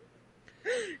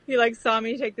 He like saw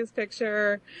me take this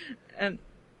picture, and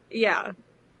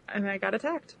and I got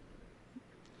attacked.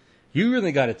 You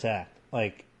really got attacked.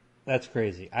 Like, that's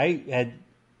crazy. I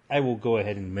will go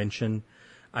ahead and mention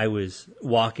I was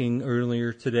walking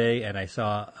earlier today and I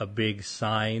saw a big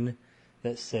sign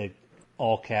that said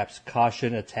all caps,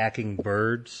 caution attacking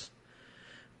birds.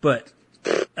 And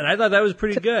I thought that was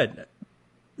pretty good.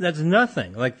 That's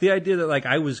nothing. Like the idea that like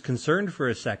I was concerned for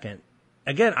a second.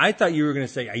 Again, I thought you were going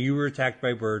to say you were attacked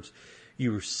by birds.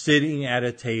 You were sitting at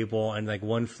a table and like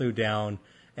one flew down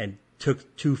and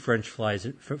took two French fries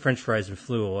and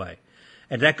flew away.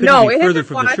 And that couldn't be further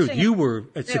from the truth. You were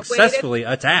successfully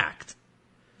attacked.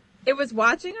 It was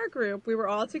watching our group. We were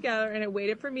all together, and it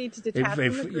waited for me to detach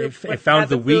from the group. It found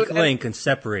the weak link and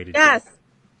separated you. Yes,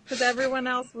 because everyone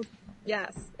else was.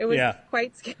 Yes, it was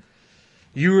quite scary.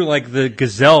 You were like the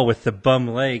gazelle with the bum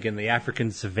leg in the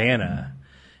African savannah,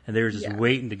 and they were just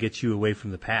waiting to get you away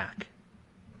from the pack.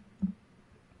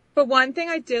 But one thing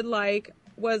I did like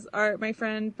was my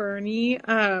friend Bernie.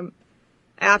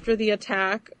 After the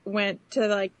attack, went to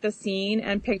like the scene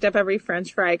and picked up every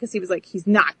French fry because he was like, he's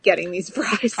not getting these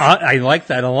fries. I like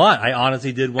that a lot. I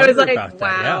honestly did wonder about that.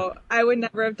 Wow, I would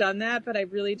never have done that, but I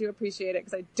really do appreciate it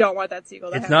because I don't want that seagull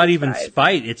to have It's not even fries.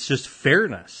 spite; it's just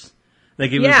fairness.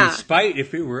 Like, it would be spite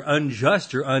if it were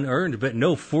unjust or unearned, but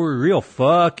no, for real,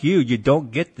 fuck you. You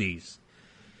don't get these.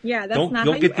 Yeah, that's don't not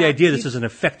don't how get you the act. idea this is an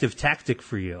effective tactic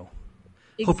for you.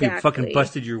 Exactly. Hope you fucking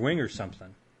busted your wing or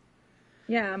something.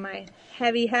 Yeah, my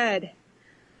heavy head.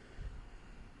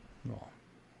 Oh.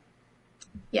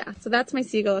 Yeah, so that's my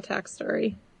seagull attack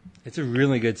story. It's a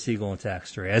really good seagull attack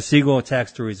story. As seagull attack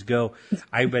stories go,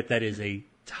 I bet that is a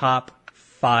top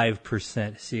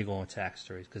 5% seagull attack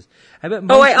stories. Because I bet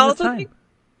most of the time.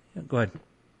 Yeah, go ahead.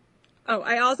 Oh,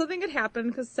 I also think it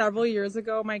happened because several years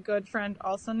ago, my good friend,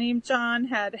 also named John,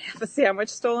 had half a sandwich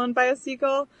stolen by a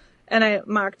seagull, and I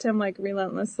mocked him like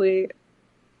relentlessly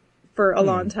for a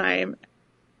long time.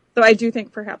 So I do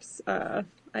think perhaps I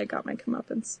got my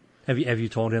comeuppance. Have you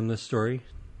told him this story?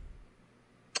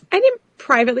 I didn't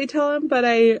privately tell him, but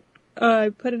I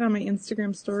put it on my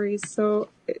Instagram stories. So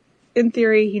in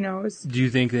theory, he knows. Do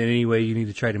you think that in any way you need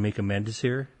to try to make amends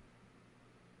here?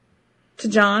 To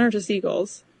John or to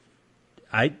seagulls?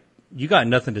 You got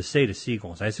nothing to say to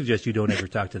seagulls. I suggest you don't ever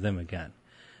talk to them again.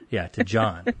 Yeah, to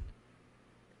John.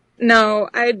 No,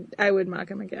 I would mock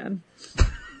him again.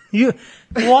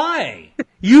 Why?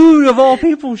 You of all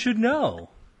people should know.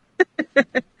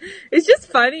 It's just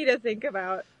funny to think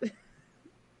about.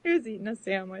 He was eating a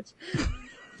sandwich.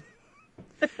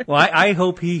 Well, I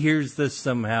hope he hears this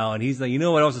somehow, and he's like, you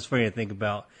know what else is funny to think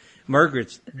about?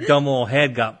 Margaret's dumb old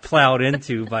head got plowed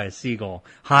into by a seagull.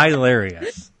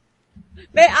 Hilarious.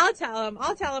 But I'll tell him.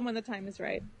 I'll tell him when the time is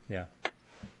right. Yeah.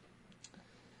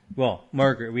 Well,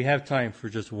 Margaret, we have time for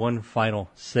just one final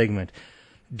segment.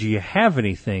 Do you have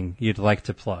anything you'd like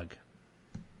to plug?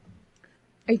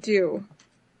 I do.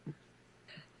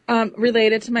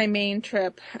 Related to my main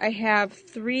trip, I have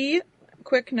 3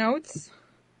 quick notes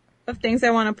of things I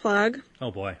want to plug.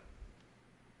 Oh, boy.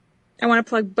 I want to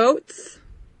plug boats.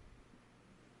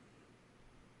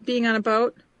 Being on a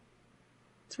boat.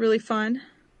 It's really fun.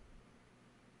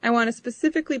 I want to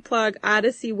specifically plug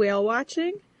Odyssey Whale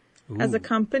Watching as a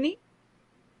company.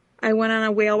 I went on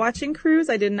a whale watching cruise.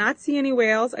 I did not see any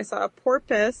whales. I saw a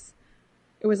porpoise.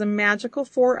 It was a magical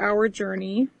 4-hour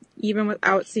journey, even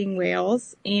without seeing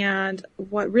whales. And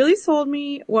what really sold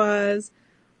me was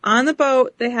on the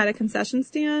boat, they had a concession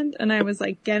stand, and I was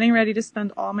like getting ready to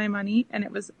spend all my money, and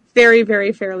it was very,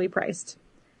 very fairly priced.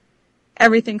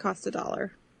 Everything cost $1.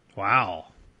 Wow.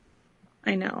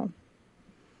 I know.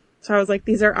 So I was like,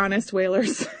 these are honest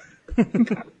whalers.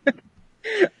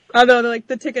 Although like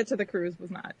the ticket to the cruise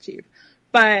was not cheap.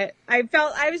 But I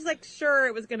was like sure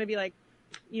it was going to be like,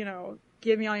 you know,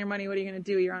 give me all your money. What are you going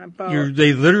to do? You're on a boat.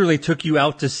 They literally took you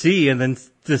out to sea and then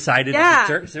decided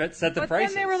to set the prices. But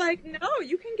then they were like, no,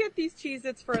 you can get these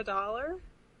Cheez-Its for $1.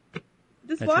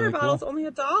 This That's water really bottle's cool. only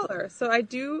 $1. So I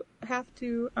do have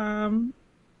to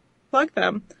plug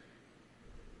them.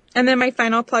 And then my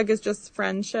final plug is just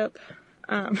friendship.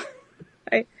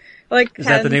 I like. Is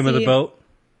that the name of the boat?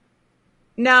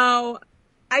 No,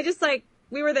 I just like,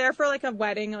 we were there for like a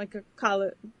wedding, like a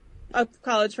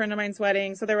college friend of mine's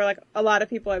wedding. So there were like a lot of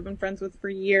people I've been friends with for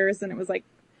years, and it was like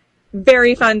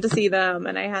very fun to see them.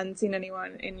 And I hadn't seen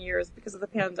anyone in years because of the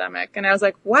pandemic. And I was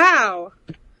like, wow,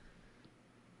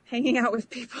 hanging out with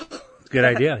people. Good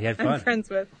idea. You had fun. I'm friends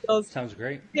with. Sounds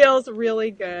great. Feels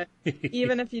really good,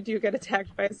 even if you do get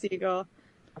attacked by a seagull.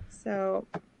 So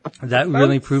that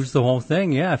really proves the whole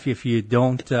thing. Yeah. If you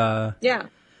don't, yeah.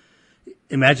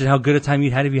 Imagine how good a time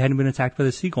you'd had if you hadn't been attacked by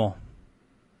the seagull.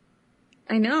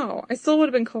 I know. I still would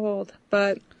have been cold,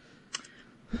 but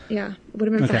yeah, it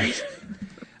would have been fine.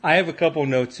 I have a couple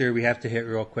notes here we have to hit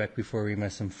real quick before we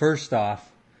miss them. First off,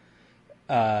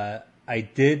 I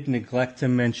did neglect to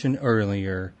mention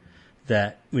earlier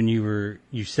that when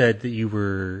you said that you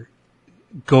were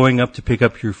going up to pick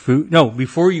up your food. No,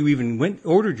 before you even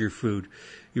ordered your food,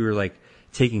 you were like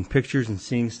taking pictures and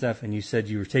seeing stuff, and you said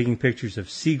you were taking pictures of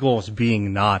seagulls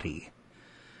being naughty.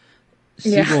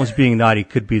 Seagulls being naughty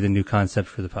could be the new concept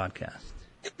for the podcast.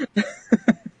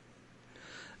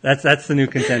 That's the new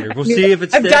contender. We'll see if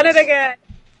it sticks. I've done it again.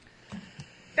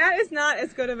 That is not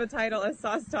as good of a title as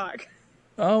Sauce Talk.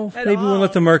 Oh, maybe we'll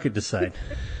let the market decide.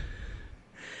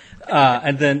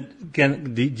 And then,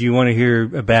 again, do you want to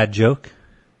hear a bad joke?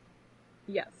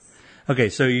 Yes. Okay,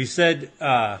 so you said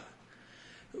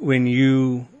when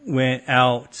you went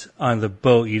out on the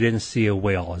boat, you didn't see a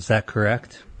whale. Is that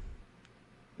correct?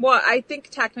 Well, I think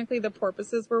technically the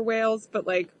porpoises were whales, but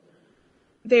like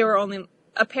they were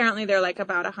apparently they're like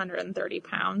about 130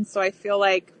 pounds. So I feel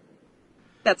like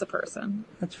that's a person.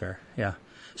 That's fair. Yeah.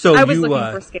 So I was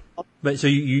looking for scale. But so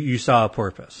you saw a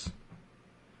porpoise.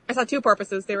 I saw 2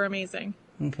 porpoises. They were amazing.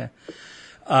 Okay.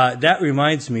 That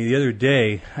reminds me, the other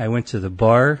day I went to the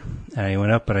bar and I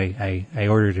went up and I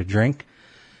ordered a drink.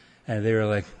 And they were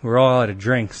like, we're all out of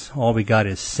drinks. All we got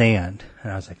is sand.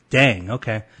 And I was like, dang,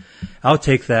 okay. I'll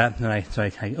take that. And so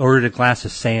I ordered a glass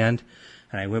of sand.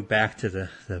 And I went back to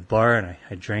the bar and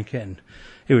I drank it. And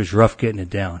it was rough getting it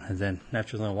down. And then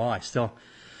after a little while, I still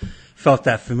felt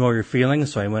that familiar feeling.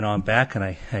 So I went on back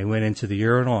and I went into the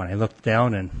urinal and I looked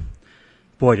down. And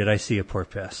boy, did I see a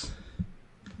porpoise.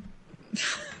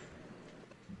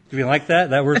 Do you like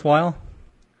that? That worthwhile?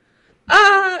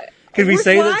 Can we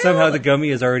say that somehow the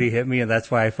gummy has already hit me and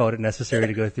that's why I felt it necessary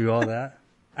to go through all that?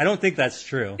 I don't think that's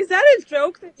true. Is that a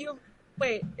joke that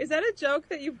is that a joke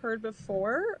that you've heard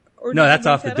before? Or no, that's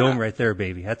off the dome right there,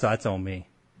 baby. That's on me.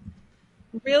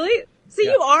 Really? See,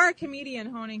 Yeah. you are a comedian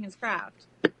honing his craft.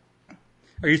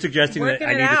 Are you suggesting that Working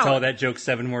I it need to out. tell that joke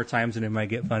 7 more times and it might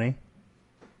get funny?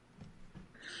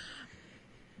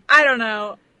 I don't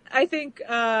know. I think it's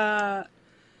not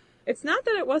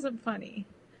that it wasn't funny.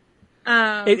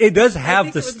 It does have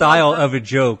think the it was style well done. of a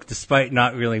joke despite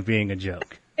not really being a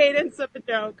joke. Cadence of a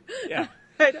joke. Yeah.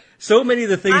 I don't- So many of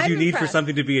the things I'm you need for impressed.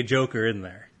 something to be a joke are in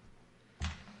there.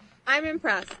 I'm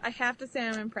impressed. I have to say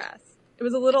I'm impressed. It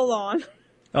was a little long.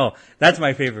 Oh, that's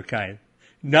my favorite kind.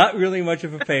 Not really much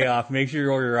of a payoff. Make sure you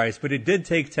roll your eyes, but it did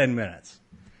take 10 minutes.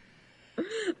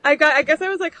 I guess I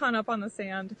was like hung up on the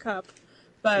sand cup.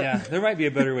 But Yeah, there might be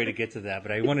a better way to get to that,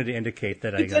 but I wanted to indicate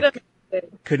that you did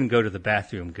amazing. couldn't go to the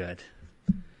bathroom good.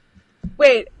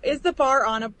 Wait, is the bar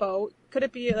on a boat? Could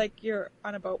it be like you're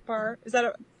on a boat bar? Is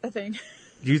that a thing?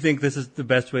 Do you think this is the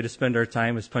best way to spend our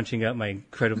time is punching up my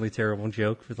incredibly terrible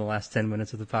joke for the last 10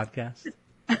 minutes of the podcast?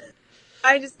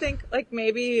 I just think like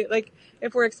maybe like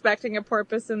if we're expecting a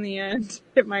porpoise in the end,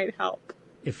 it might help.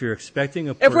 If you're expecting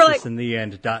a If we're purpose like- in the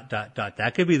end, ...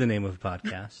 That could be the name of a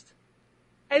podcast.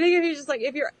 I think if you just like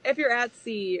if you're at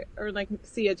sea or like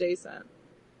sea adjacent.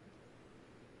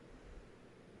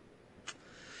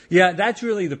 Yeah, that's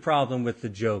really the problem with the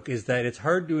joke, is that it's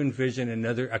hard to envision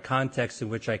a context in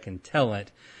which I can tell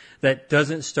it that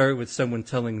doesn't start with someone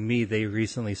telling me they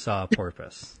recently saw a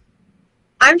porpoise.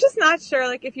 I'm just not sure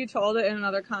like if you told it in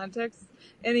another context,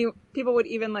 any people would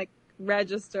even like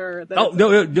register that. Oh,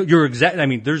 it's- no, you're exactly, I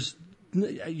mean,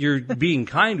 you're being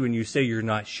kind when you say you're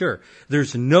not sure.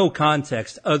 There's no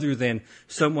context other than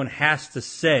someone has to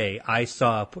say, I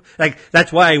saw,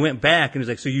 that's why I went back and was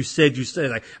like, so you said,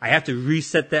 like, I have to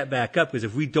reset that back up because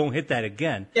if we don't hit that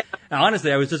again. Yeah. And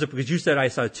honestly, I was just, because you said I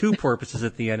saw 2 porpoises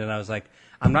at the end and I was like,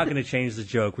 I'm not going to change the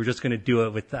joke. We're just going to do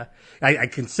it with that. I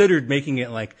considered making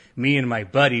it like me and my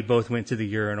buddy both went to the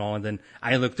urinal and then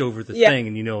I looked over the Yeah. thing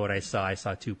and you know what I saw? I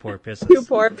saw 2 porpoises. 2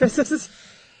 porpoises.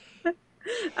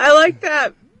 I like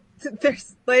that.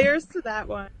 There's layers to that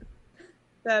one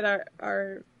that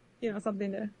are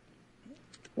something to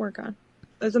work on.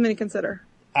 There's something to consider.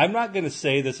 I'm not going to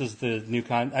say this is the new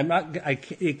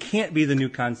it can't be the new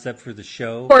concept for the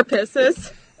show.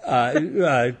 Porpoises.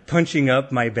 Punching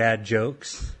up my bad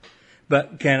jokes.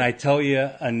 But can I tell you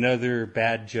another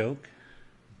bad joke?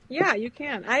 Yeah, you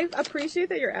can. I appreciate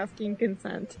that you're asking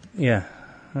consent. Yeah.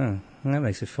 Oh, that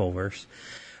makes it feel worse.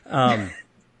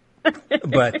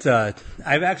 But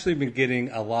I've actually been getting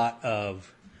a lot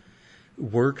of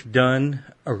work done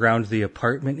around the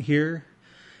apartment here.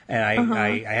 And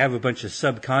I have a bunch of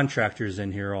subcontractors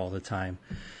in here all the time.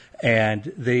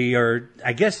 And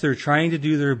I guess they're trying to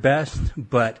do their best,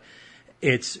 but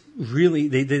it's really,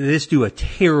 they just do a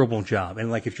terrible job.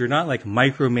 And like, if you're not like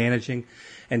micromanaging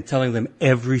and telling them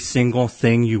every single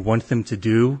thing you want them to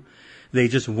do, they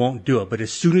just won't do it. But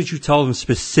as soon as you tell them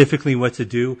specifically what to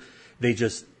do,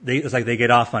 it's like they get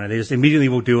off on it. They just immediately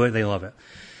will do it. They love it.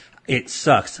 It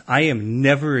sucks. I am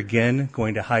never again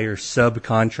going to hire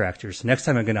subcontractors. Next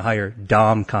time I'm going to hire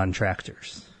DOM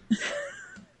contractors.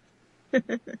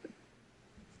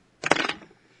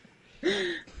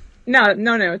 No,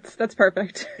 that's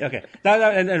perfect. Okay. Now,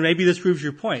 and maybe this proves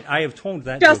your point. I have told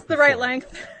that Just joke the right before.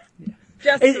 length.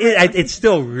 Just the right length. It's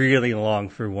still really long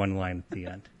for one line at the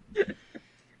end.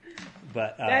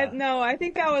 But No, I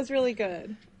think that was really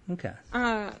good. okay.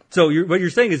 Uh, So what you're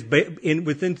saying is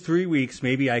within 3 weeks,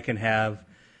 maybe I can have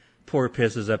poor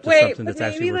pisses up to Wait, something but that's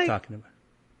actually maybe, worth like- talking about.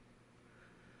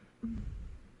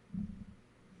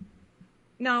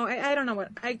 no, I don't know what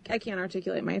I can't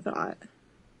articulate my thought.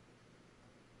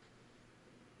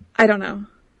 I don't know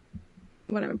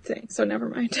what I'm saying, so never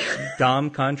mind.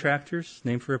 DOM contractors,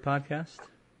 name for a podcast.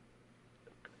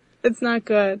 It's not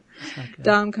good. Okay.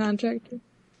 Dom contractor.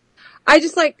 I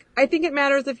think it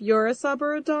matters if you're a sub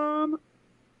or a dom.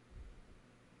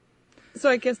 So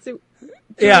I guess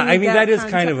Yeah, need I mean, that is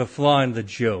kind context. of a flaw in the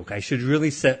joke. I should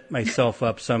really set myself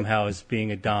up somehow as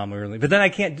being a dom early. But then I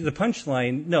can't do the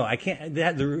punchline. No, I can't.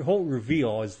 The whole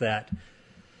reveal is that.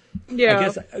 Yeah. I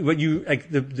guess what you like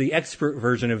the expert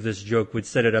version of this joke would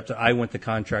set it up to I want the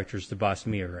contractors to boss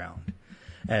me around.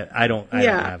 I don't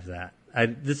have that.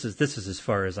 This is as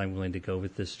far as I'm willing to go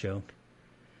with this joke.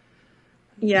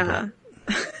 Yeah.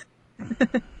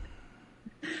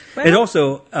 It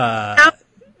also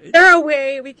Is there a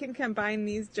way we can combine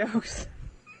these jokes?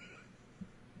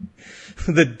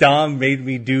 the Dom made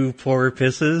me do poor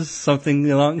pisses,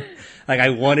 something along like I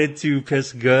wanted to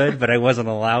piss good, but I wasn't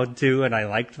allowed to, and I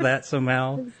liked that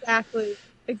somehow.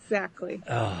 Exactly.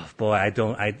 Oh boy,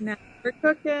 Now we're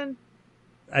cooking.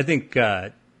 I think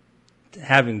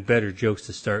having better jokes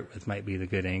to start with might be the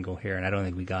good angle here, and I don't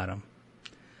think we got them.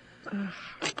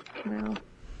 Well,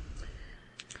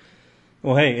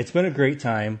 Well, hey, it's been a great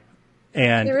time,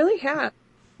 and they really have.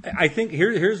 I think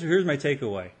here's my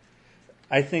takeaway.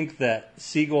 I think that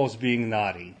seagulls being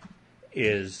naughty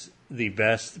is the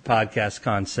best podcast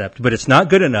concept, but it's not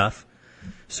good enough,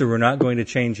 so we're not going to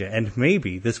change it. And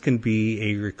maybe this can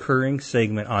be a recurring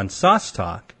segment on Sauce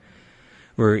Talk,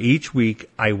 where each week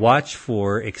I watch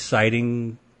for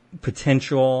exciting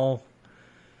potential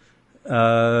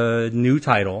new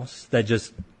titles that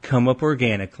just come up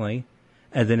organically,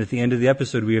 and then at the end of the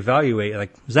episode we evaluate,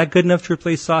 like, is that good enough to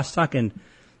replace Sauce Talk? And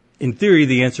in theory,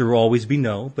 the answer will always be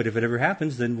no, but if it ever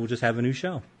happens, then we'll just have a new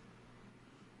show.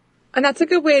 And that's a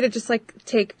good way to just like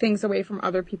take things away from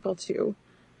other people too.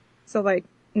 So like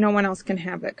no one else can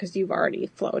have it because you've already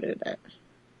floated it.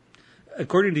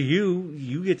 According to you,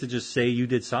 you get to just say you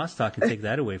did Sauce Talk and take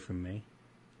that away from me.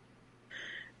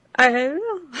 I don't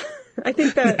know. I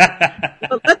think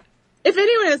that if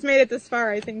anyone has made it this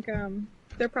far, I think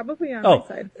they're probably on my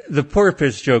side. The poor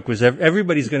piss joke was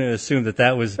everybody's going to assume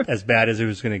that was as bad as it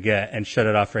was going to get and shut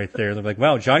it off right there. They're like,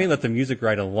 wow, Johnny let the music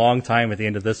ride a long time at the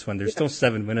end of this one. There's still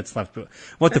 7 minutes left. But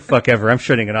what the fuck ever? I'm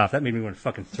shutting it off. That made me want to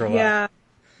fucking throw up.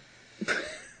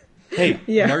 Hey,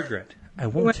 Margaret, I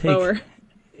won't take... Lower.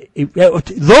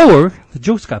 Lower? The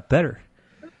jokes got better.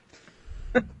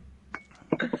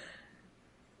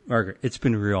 Margaret, it's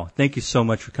been real. Thank you so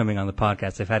much for coming on the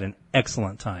podcast. I've had an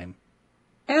excellent time.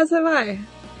 As have I.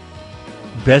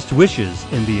 Best wishes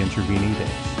in the intervening days.